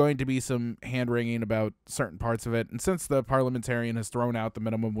there. There's going to be some hand-wringing about certain parts of it. And since the parliamentarian has thrown out the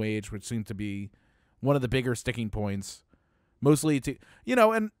minimum wage, which seemed to be one of the bigger sticking points, mostly to,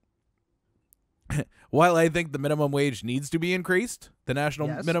 and while I think the minimum wage needs to be increased, the national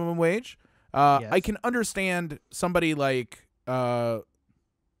minimum wage, I can understand somebody like, fuck,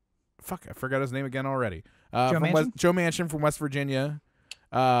 I forgot his name again already. Joe Manchin from West Virginia,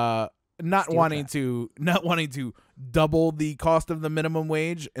 not wanting to double the cost of the minimum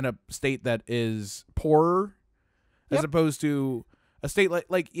wage in a state that is poorer, as opposed to a state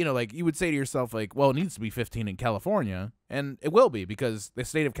like you would say to yourself, like, well, it needs to be 15 in California, and it will be because the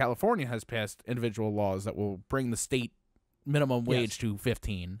state of California has passed individual laws that will bring the state minimum wage to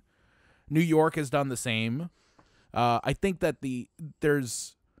 15. New York has done the same. I think that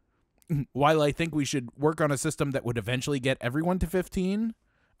while I think we should work on a system that would eventually get everyone to 15,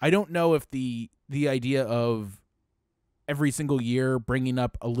 I don't know if the idea of every single year bringing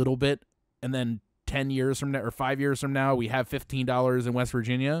up a little bit and then 10 years from now or 5 years from now we have $15 in West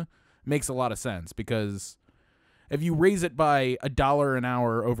Virginia makes a lot of sense, because if you raise it by $1 an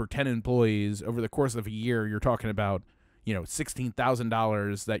hour over 10 employees over the course of a year, you're talking about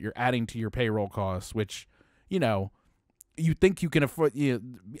 $16,000 that you're adding to your payroll costs, which you think you can afford.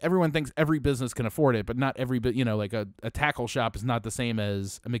 Everyone thinks every business can afford it, but not every like a tackle shop is not the same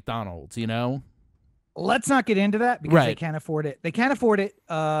as a McDonald's. Let's not get into that because they can't afford it. They can't afford it.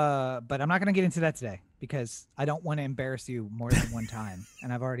 But I'm not going to get into that today because I don't want to embarrass you more than one time,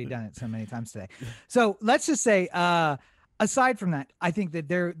 and I've already done it so many times today. So let's just say, aside from that, I think that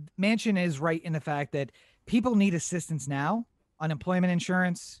Manchin is right in the fact that people need assistance now: unemployment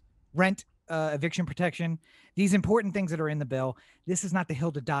insurance, rent, eviction protection, these important things that are in the bill. This is not the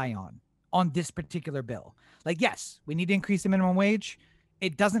hill to die on this particular bill. Like, yes, we need to increase the minimum wage.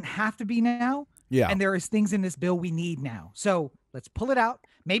 It doesn't have to be now. Yeah. And there is things in this bill we need now. So let's pull it out.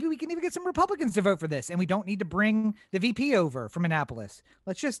 Maybe we can even get some Republicans to vote for this, and we don't need to bring the VP over from Annapolis.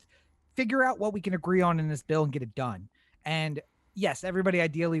 Let's just figure out what we can agree on in this bill and get it done. And yes, everybody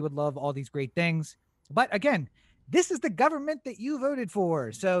ideally would love all these great things. But again, this is the government that you voted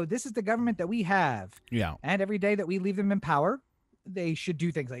for. So this is the government that we have. Yeah. And every day that we leave them in power, they should do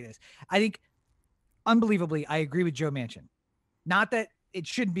things like this. I think, unbelievably, I agree with Joe Manchin. Not that it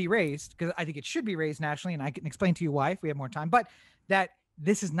shouldn't be raised, because I think it should be raised nationally, and I can explain to you why if we have more time, but that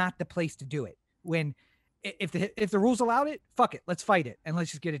this is not the place to do it. When if the rules allow it, fuck it, let's fight it and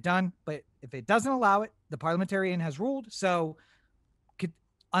let's just get it done. But if it doesn't allow it, the parliamentarian has ruled. So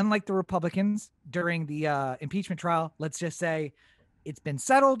unlike the Republicans during the impeachment trial, let's just say it's been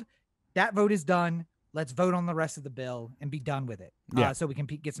settled. That vote is done. Let's vote on the rest of the bill and be done with it. So we can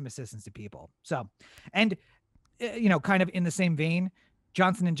get some assistance to people. So, and kind of in the same vein,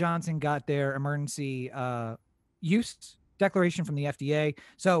 Johnson & Johnson got their emergency use declaration from the FDA.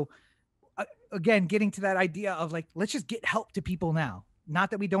 So again, getting to that idea of like, let's just get help to people now.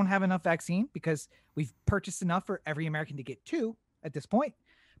 Not that we don't have enough vaccine, because we've purchased enough for every American to get 2 at this point.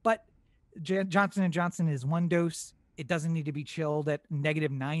 But Johnson & Johnson is 1 dose. It doesn't need to be chilled at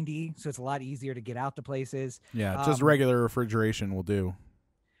 -90, so it's a lot easier to get out to places. Yeah, just regular refrigeration will do.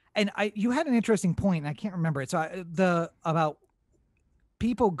 And you had an interesting point, and I can't remember it. So about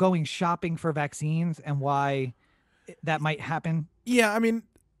people going shopping for vaccines and why that might happen. Yeah, I mean,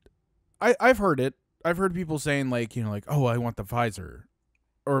 I've heard it. I've heard people saying like, oh, I want the Pfizer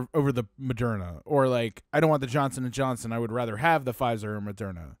or over the Moderna, or like, I don't want the Johnson & Johnson. I would rather have the Pfizer or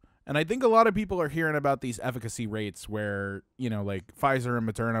Moderna. And I think a lot of people are hearing about these efficacy rates where, like Pfizer and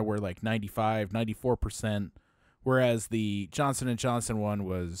Moderna were like 95, 94%, whereas the Johnson & Johnson one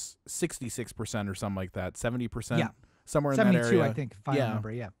was 66% or something like that, 70%, somewhere in that area. 72, I think, if I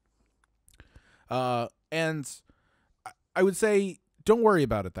remember, And I would say don't worry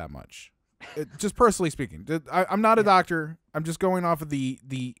about it that much. Just personally speaking, I'm not a doctor. I'm just going off of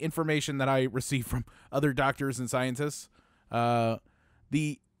the information that I receive from other doctors and scientists.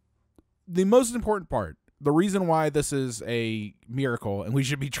 The most important part the reason why this is a miracle, and we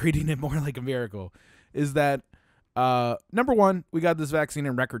should be treating it more like a miracle, is that number one, we got this vaccine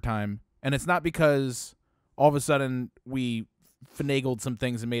in record time, and it's not because all of a sudden we finagled some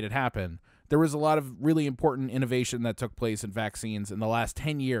things and made it happen. There was a lot of really important innovation that took place in vaccines in the last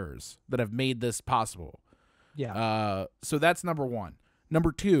 10 years that have made this possible. Yeah. So that's number one.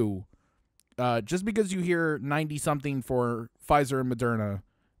 Number two, just because you hear 90-something for Pfizer and Moderna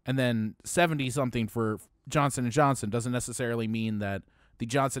and then 70-something for Johnson & Johnson doesn't necessarily mean that the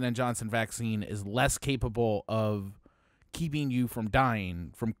Johnson & Johnson vaccine is less capable of keeping you from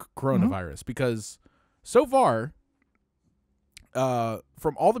dying from coronavirus. Because so far,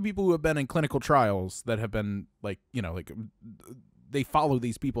 from all the people who have been in clinical trials that have been they follow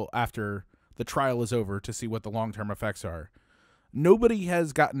these people after the trial is over to see what the long-term effects are. Nobody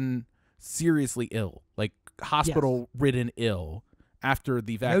has gotten seriously ill, like hospital-ridden ill, after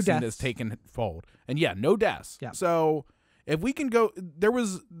the vaccine has taken hold. And no deaths. Yeah. So if we can go, there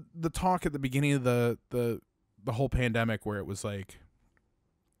was the talk at the beginning of the whole pandemic where it was like,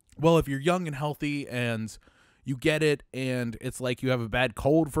 well, if you're young and healthy and you get it and it's like you have a bad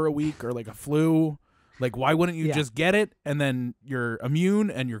cold for a week or like a flu, like why wouldn't you just get it and then you're immune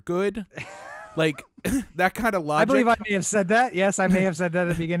and you're good? Like that kind of logic. I believe I may have said that. Yes, I may have said that at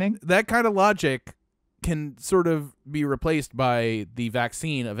the beginning. That kind of logic can sort of be replaced by the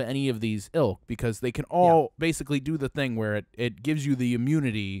vaccine of any of these ilk, because they can all basically do the thing where it gives you the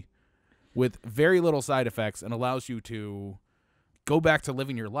immunity with very little side effects and allows you to go back to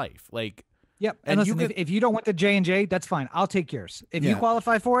living your life. Like, yep. And listen, if you don't want the J&J, that's fine. I'll take yours. If you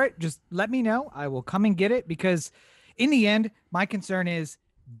qualify for it, just let me know. I will come and get it, because in the end, my concern is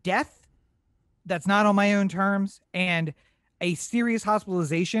death that's not on my own terms and a serious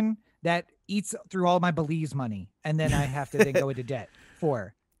hospitalization that eats through all my Belize money. And then I have to then go into debt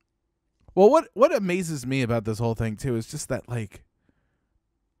for. Well, what amazes me about this whole thing too is just that, like,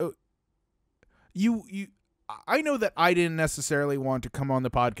 I know that I didn't necessarily want to come on the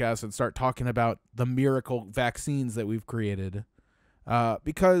podcast and start talking about the miracle vaccines that we've created,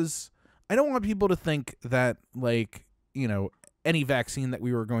 because I don't want people to think that, like, you know, any vaccine that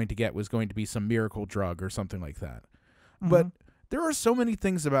we were going to get was going to be some miracle drug or something like that. But there are so many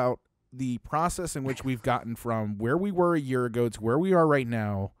things about the process in which we've gotten from where we were a year ago to where we are right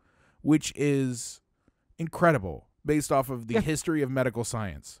now, which is incredible based off of the history of medical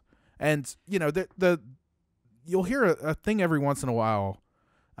science. And, you know, you'll hear a thing every once in a while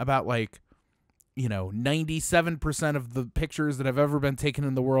about, like, you know, 97% of the pictures that have ever been taken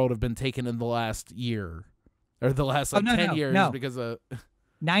in the world have been taken in the last year or the last 10 years because of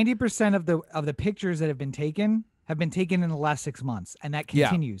 90% of the pictures that have been taken in the last 6 months. And that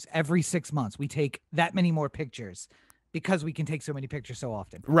continues every 6 months. We take that many more pictures because we can take so many pictures so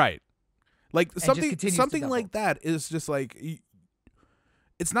often. Right. Like something like that is just like,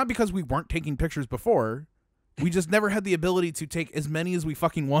 it's not because we weren't taking pictures before. We just never had the ability to take as many as we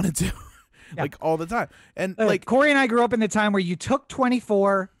fucking wanted to, like all the time. And like Corey and I grew up in the time where you took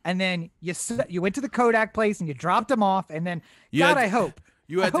 24 and then you went to the Kodak place and you dropped them off. And then you had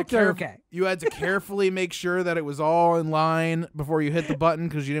to carefully make sure that it was all in line before you hit the button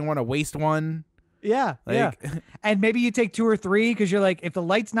because you didn't want to waste one. Yeah, And maybe you take 2 or 3 because you're like, if the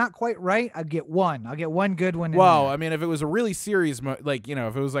light's not quite right, I'll get one. I'll get one good one. Well, I mean, if it was a really serious, like, you know,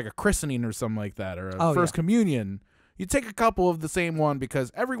 if it was like a christening or something like that, or a first communion, you take a couple of the same one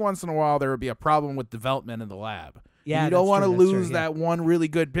because every once in a while there would be a problem with development in the lab. Yeah, you don't want to lose that one really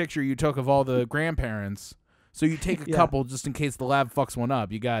good picture you took of all the grandparents, so you take a couple just in case the lab fucks one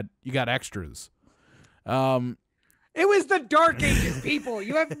up. You got extras. It was the Dark Ages, people.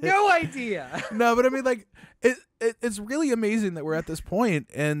 You have no idea. No, but I mean, like, it's really amazing that we're at this point,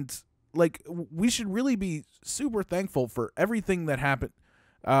 and like, we should really be super thankful for everything that happened.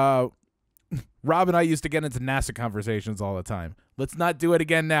 Rob and I used to get into NASA conversations all the time. Let's not do it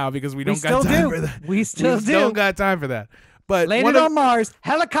again now because we don't got time for that. We still don't got time for that. But landed on Mars,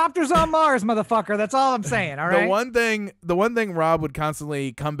 helicopters on Mars, motherfucker. That's all I'm saying. All right. The one thing Rob would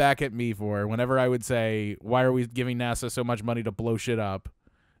constantly come back at me for whenever I would say, "Why are we giving NASA so much money to blow shit up?"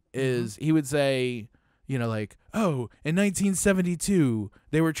 is he would say, you know, like, "Oh, in 1972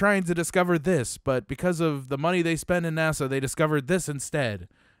 they were trying to discover this, but because of the money they spend in NASA, they discovered this instead,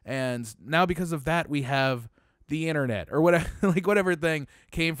 and now because of that we have the internet or whatever." Like, whatever thing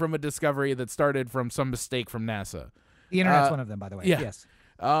came from a discovery that started from some mistake from NASA. The internet's one of them, by the way. Yeah. Yes.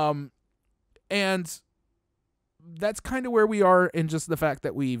 And that's kind of where we are in just the fact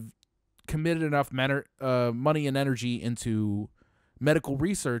that we've committed enough money and energy into medical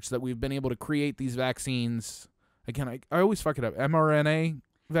research that we've been able to create these vaccines. Again, I always fuck it up. mRNA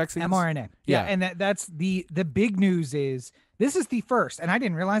vaccines? mRNA. Yeah. And that's the big news is this is the first, and I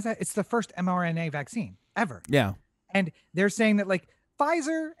didn't realize that it's the first mRNA vaccine ever. Yeah. And they're saying that like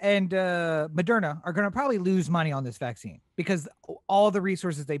Pfizer and Moderna are going to probably lose money on this vaccine because all the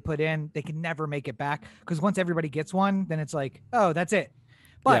resources they put in, they can never make it back. Because once everybody gets one, then it's like, oh, that's it.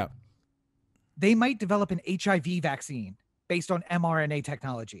 But they might develop an HIV vaccine based on mRNA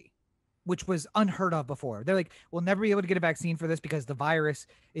technology, which was unheard of before. They're like, we'll never be able to get a vaccine for this because the virus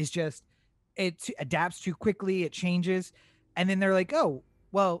is just, it adapts too quickly. It changes. And then they're like, oh,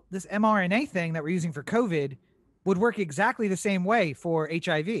 well, this mRNA thing that we're using for COVID would work exactly the same way for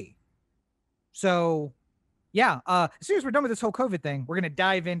HIV. So yeah, as soon as we're done with this whole COVID thing, we're going to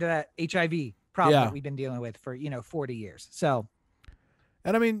dive into that HIV problem that we've been dealing with for, 40 years. So,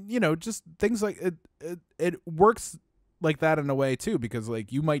 and I mean, just things like it works like that in a way too, because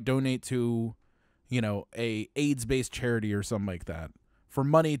like you might donate to, a AIDS-based charity or something like that for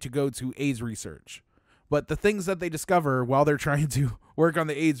money to go to AIDS research. But the things that they discover while they're trying to work on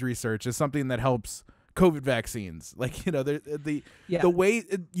the AIDS research is something that helps COVID vaccines. Like, the way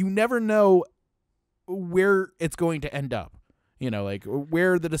you never know where it's going to end up, like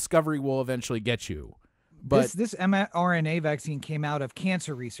where the discovery will eventually get you. But this mRNA vaccine came out of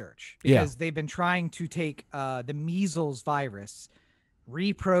cancer research because they've been trying to take the measles virus,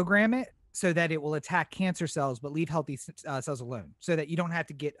 reprogram it so that it will attack cancer cells, but leave healthy cells alone so that you don't have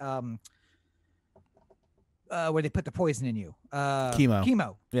to get, where they put the poison in you,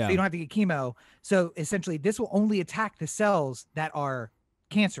 chemo. Yeah. So you don't have to get chemo. So essentially this will only attack the cells that are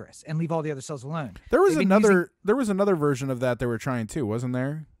cancerous and leave all the other cells alone. There was another version of that they were trying too, wasn't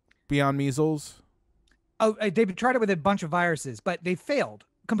there? Beyond measles. Oh, they've tried it with a bunch of viruses, but they failed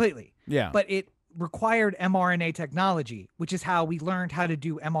completely. Yeah. But it required mRNA technology, which is how we learned how to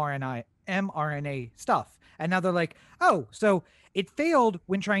do mRNA stuff. And now they're like, oh, so it failed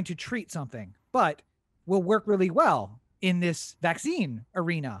when trying to treat something, but will work really well in this vaccine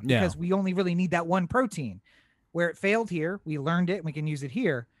arena because we only really need that one protein. Where it failed here, we learned it and we can use it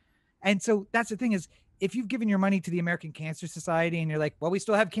here. And so that's the thing is, if you've given your money to the American Cancer Society and you're like, well, we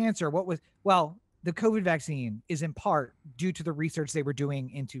still have cancer. The COVID vaccine is in part due to the research they were doing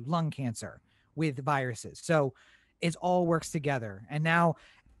into lung cancer with viruses. So it all works together. And now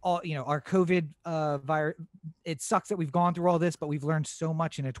our COVID virus, it sucks that we've gone through all this, but we've learned so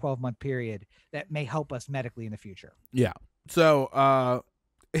much in a 12-month period that may help us medically in the future. Yeah. So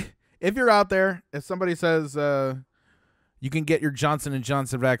if you're out there, if somebody says you can get your Johnson &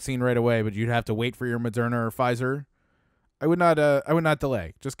 Johnson vaccine right away, but you'd have to wait for your Moderna or Pfizer, I would not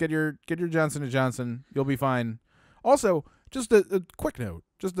delay. Just get your Johnson & Johnson. You'll be fine. Also, just a quick note,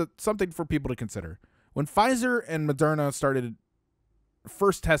 something for people to consider. When Pfizer and Moderna started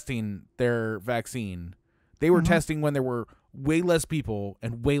first testing their vaccine, they were testing when there were way less people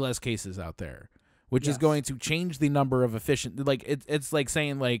and way less cases out there, which is going to change the number of efficient. Like it's like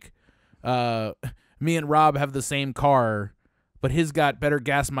saying like, me and Rob have the same car, but his got better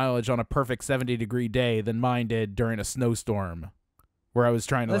gas mileage on a perfect 70-degree day than mine did during a snowstorm, where I was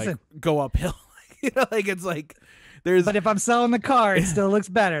trying to like go uphill. It's like there's. But if I'm selling the car, it still looks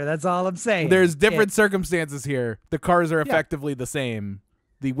better. That's all I'm saying. There's different circumstances here. The cars are effectively the same.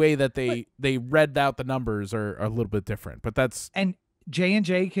 The way that they read out the numbers are a little bit different, but that's and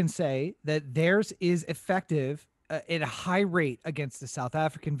J&J can say that theirs is effective at a high rate against the South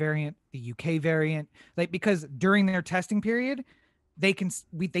African variant, the UK variant, because during their testing period, they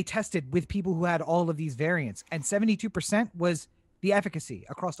tested with people who had all of these variants, and 72% was the efficacy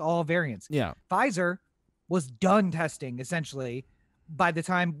across all variants. Yeah, Pfizer was done testing essentially by the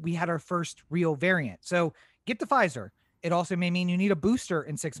time we had our first real variant. So get the Pfizer. It also may mean you need a booster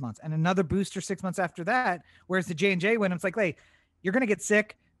in 6 months and another booster 6 months after that. Whereas the J&J one, it's like, hey, you're going to get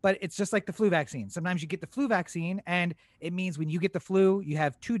sick, but it's just like the flu vaccine. Sometimes you get the flu vaccine and it means when you get the flu, you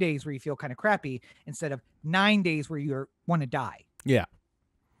have 2 days where you feel kind of crappy instead of 9 days where you want to die. Yeah.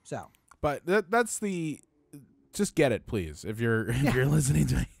 So, but that's just get it, please. If you're listening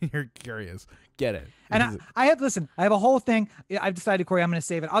to me, you're curious, get it. And I have a whole thing. I've decided, Corey, I'm going to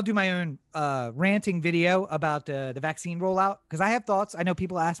save it. I'll do my own ranting video about the vaccine rollout because I have thoughts. I know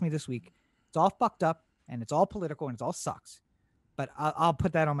people asked me this week. It's all fucked up and it's all political and it all sucks. But I'll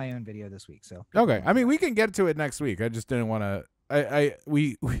put that on my own video this week. So okay, I mean we can get to it next week. I just didn't want to.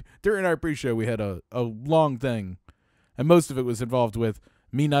 We during our pre-show we had a long thing, and most of it was involved with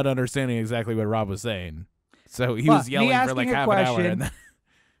me not understanding exactly what Rob was saying. So he was yelling for like half an hour. And then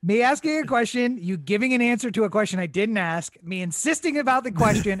me asking a question, you giving an answer to a question I didn't ask, me insisting about the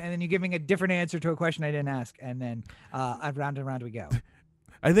question, and then you giving a different answer to a question I didn't ask, and then round and round we go.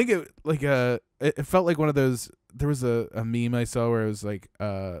 I think it felt like one of those. There was a meme I saw where it was like,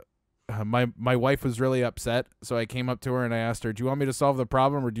 my wife was really upset, so I came up to her and I asked her, "Do you want me to solve the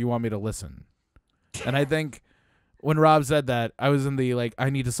problem or do you want me to listen?" And I think when Rob said that, I was in the like, I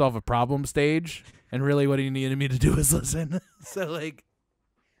need to solve a problem stage, and really what he needed me to do is listen. So like,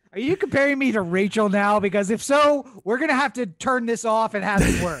 are you comparing me to Rachel now? Because if so, we're gonna have to turn this off and have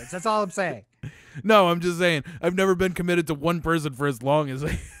some words. That's all I'm saying. No, I'm just saying I've never been committed to one person for as long as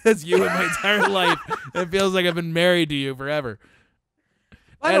you in my entire life. It feels like I've been married to you forever.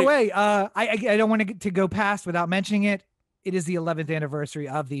 By the way, I don't want to go past without mentioning it. It is the 11th anniversary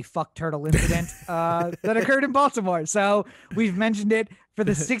of the fuck turtle incident that occurred in Baltimore. So we've mentioned it for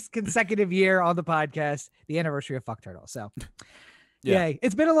the 6th consecutive year on the podcast, the anniversary of fuck turtle. So yay.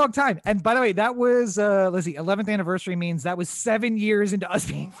 It's been a long time. And by the way, that was, let's see, 11th anniversary means that was 7 years into us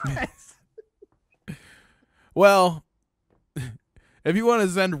being friends. Well, if you want to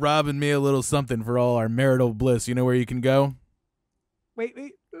send Rob and me a little something for all our marital bliss, you know where you can go? Wait.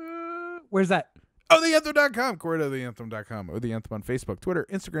 Where's that? OTheAnthem.com, CoreyOTheAnthem.com, O The Anthem on Facebook, Twitter,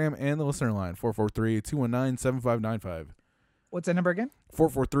 Instagram, and the listener line, 443-219-7595. What's that number again?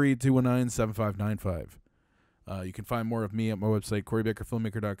 443-219-7595. You can find more of me at my website,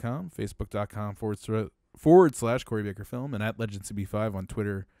 CoreyBakerFilmmaker.com, Facebook.com/CoreyBakerFilm, and at LegendCB5 on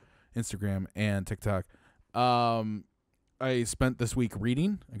Twitter, Instagram, and TikTok. I spent this week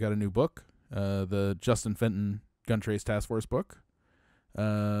reading. I got a new book, the Justin Fenton Gun Trace Task Force book.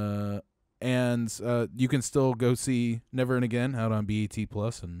 And you can still go see Never and Again out on BET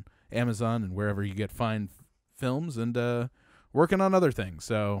Plus and Amazon and wherever you get fine films, and working on other things.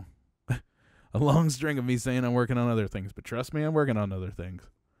 So a long string of me saying I'm working on other things, but trust me, I'm working on other things.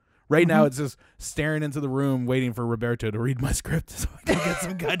 Right now, it's just staring into the room waiting for Roberto to read my script so I can get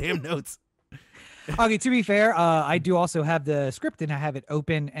some goddamn notes. Okay, to be fair, I do also have the script and I have it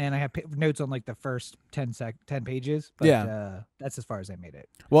open and I have notes on like the first 10 pages. But, that's as far as I made it.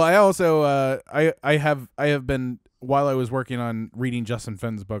 Well, I also I have been, while I was working on reading Justin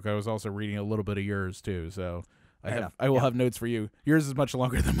Fenn's book, I was also reading a little bit of yours too. So I will have notes for you. Yours is much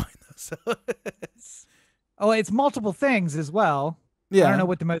longer than mine though. So it's multiple things as well. Yeah. I don't know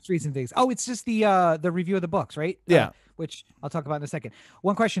what the most recent things. Oh, it's just the review of the books, right? Yeah. Which I'll talk about in a second.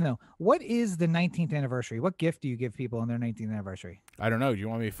 One question though, what is the 19th anniversary? What gift do you give people on their 19th anniversary? I don't know. Do you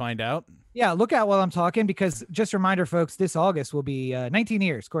want me to find out? Yeah, look out while I'm talking, because just a reminder, folks, this August will be 19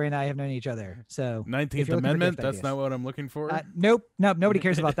 years. Corey and I have known each other. So 19th Amendment. That's not what I'm looking for. Nope. Nobody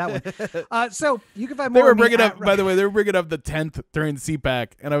cares about that one. So you can find more. They were bringing up, by the way, they were bringing up the 10th during CPAC,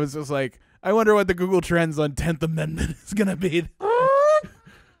 and I was just like, I wonder what the Google Trends on 10th Amendment is gonna be.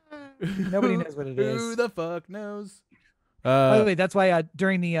 Nobody knows what it is. Who the fuck knows? By the way, that's why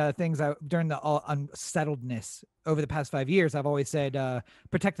during the during the unsettledness over the past 5 years, I've always said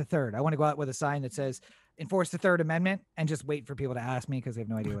protect the third. I want to go out with a sign that says enforce the Third Amendment and just wait for people to ask me because they have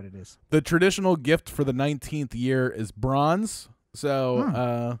no idea what it is. The traditional gift for the 19th year is bronze.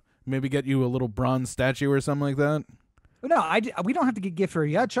 So maybe get you a little bronze statue or something like that. No, we don't have to get a gift for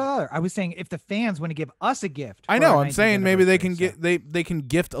each other. I was saying if the fans want to give us a gift. I know. I'm saying maybe they can they can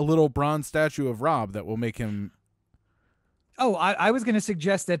gift a little bronze statue of Rob that will make him. Oh, I was going to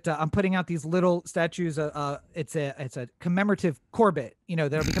suggest that I'm putting out these little statues. It's a commemorative Corbett,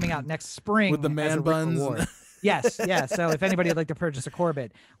 that'll be coming out next spring with the man buns. Yes. So if anybody would like to purchase a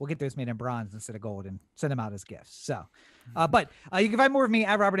Corbett, we'll get those made in bronze instead of gold and send them out as gifts. So, but you can find more of me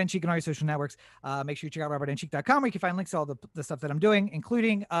at Robert N. Cheek on all your social networks. Make sure you check out robertncheek.com where you can find links to all the stuff that I'm doing,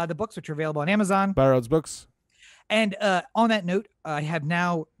 including the books, which are available on Amazon. Byrod's books. And on that note, I have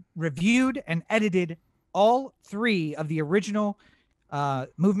now reviewed and edited all 3 of the original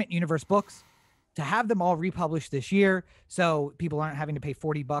Movement Universe books to have them all republished this year, so people aren't having to pay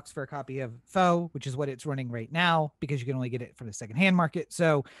 $40 for a copy of Foe, which is what it's running right now because you can only get it from the secondhand market.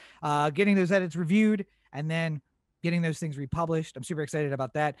 So getting those edits reviewed and then getting those things republished, I'm super excited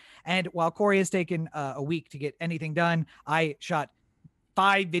about that. And while Corey has taken a week to get anything done, I shot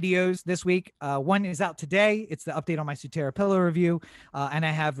 5 videos this week. One is out today. It's the update on my Sutera pillow review. And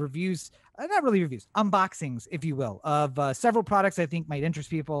I have reviews, not really reviews, unboxings, if you will, of several products I think might interest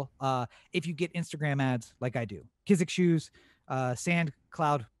people if you get Instagram ads like I do. Kizik shoes, sand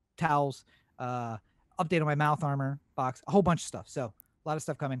cloud towels, update on my mouth armor box, a whole bunch of stuff. So a lot of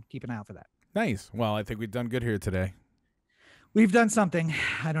stuff coming. Keep an eye out for that. Nice. Well, I think we've done good here today. We've done something.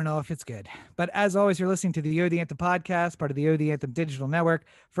 I don't know if it's good. But as always, you're listening to the O The Anthem podcast, part of the O The Anthem digital network.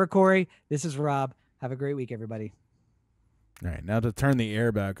 For Corey, this is Rob. Have a great week, everybody. All right, now to turn the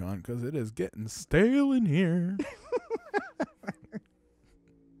air back on because it is getting stale in here.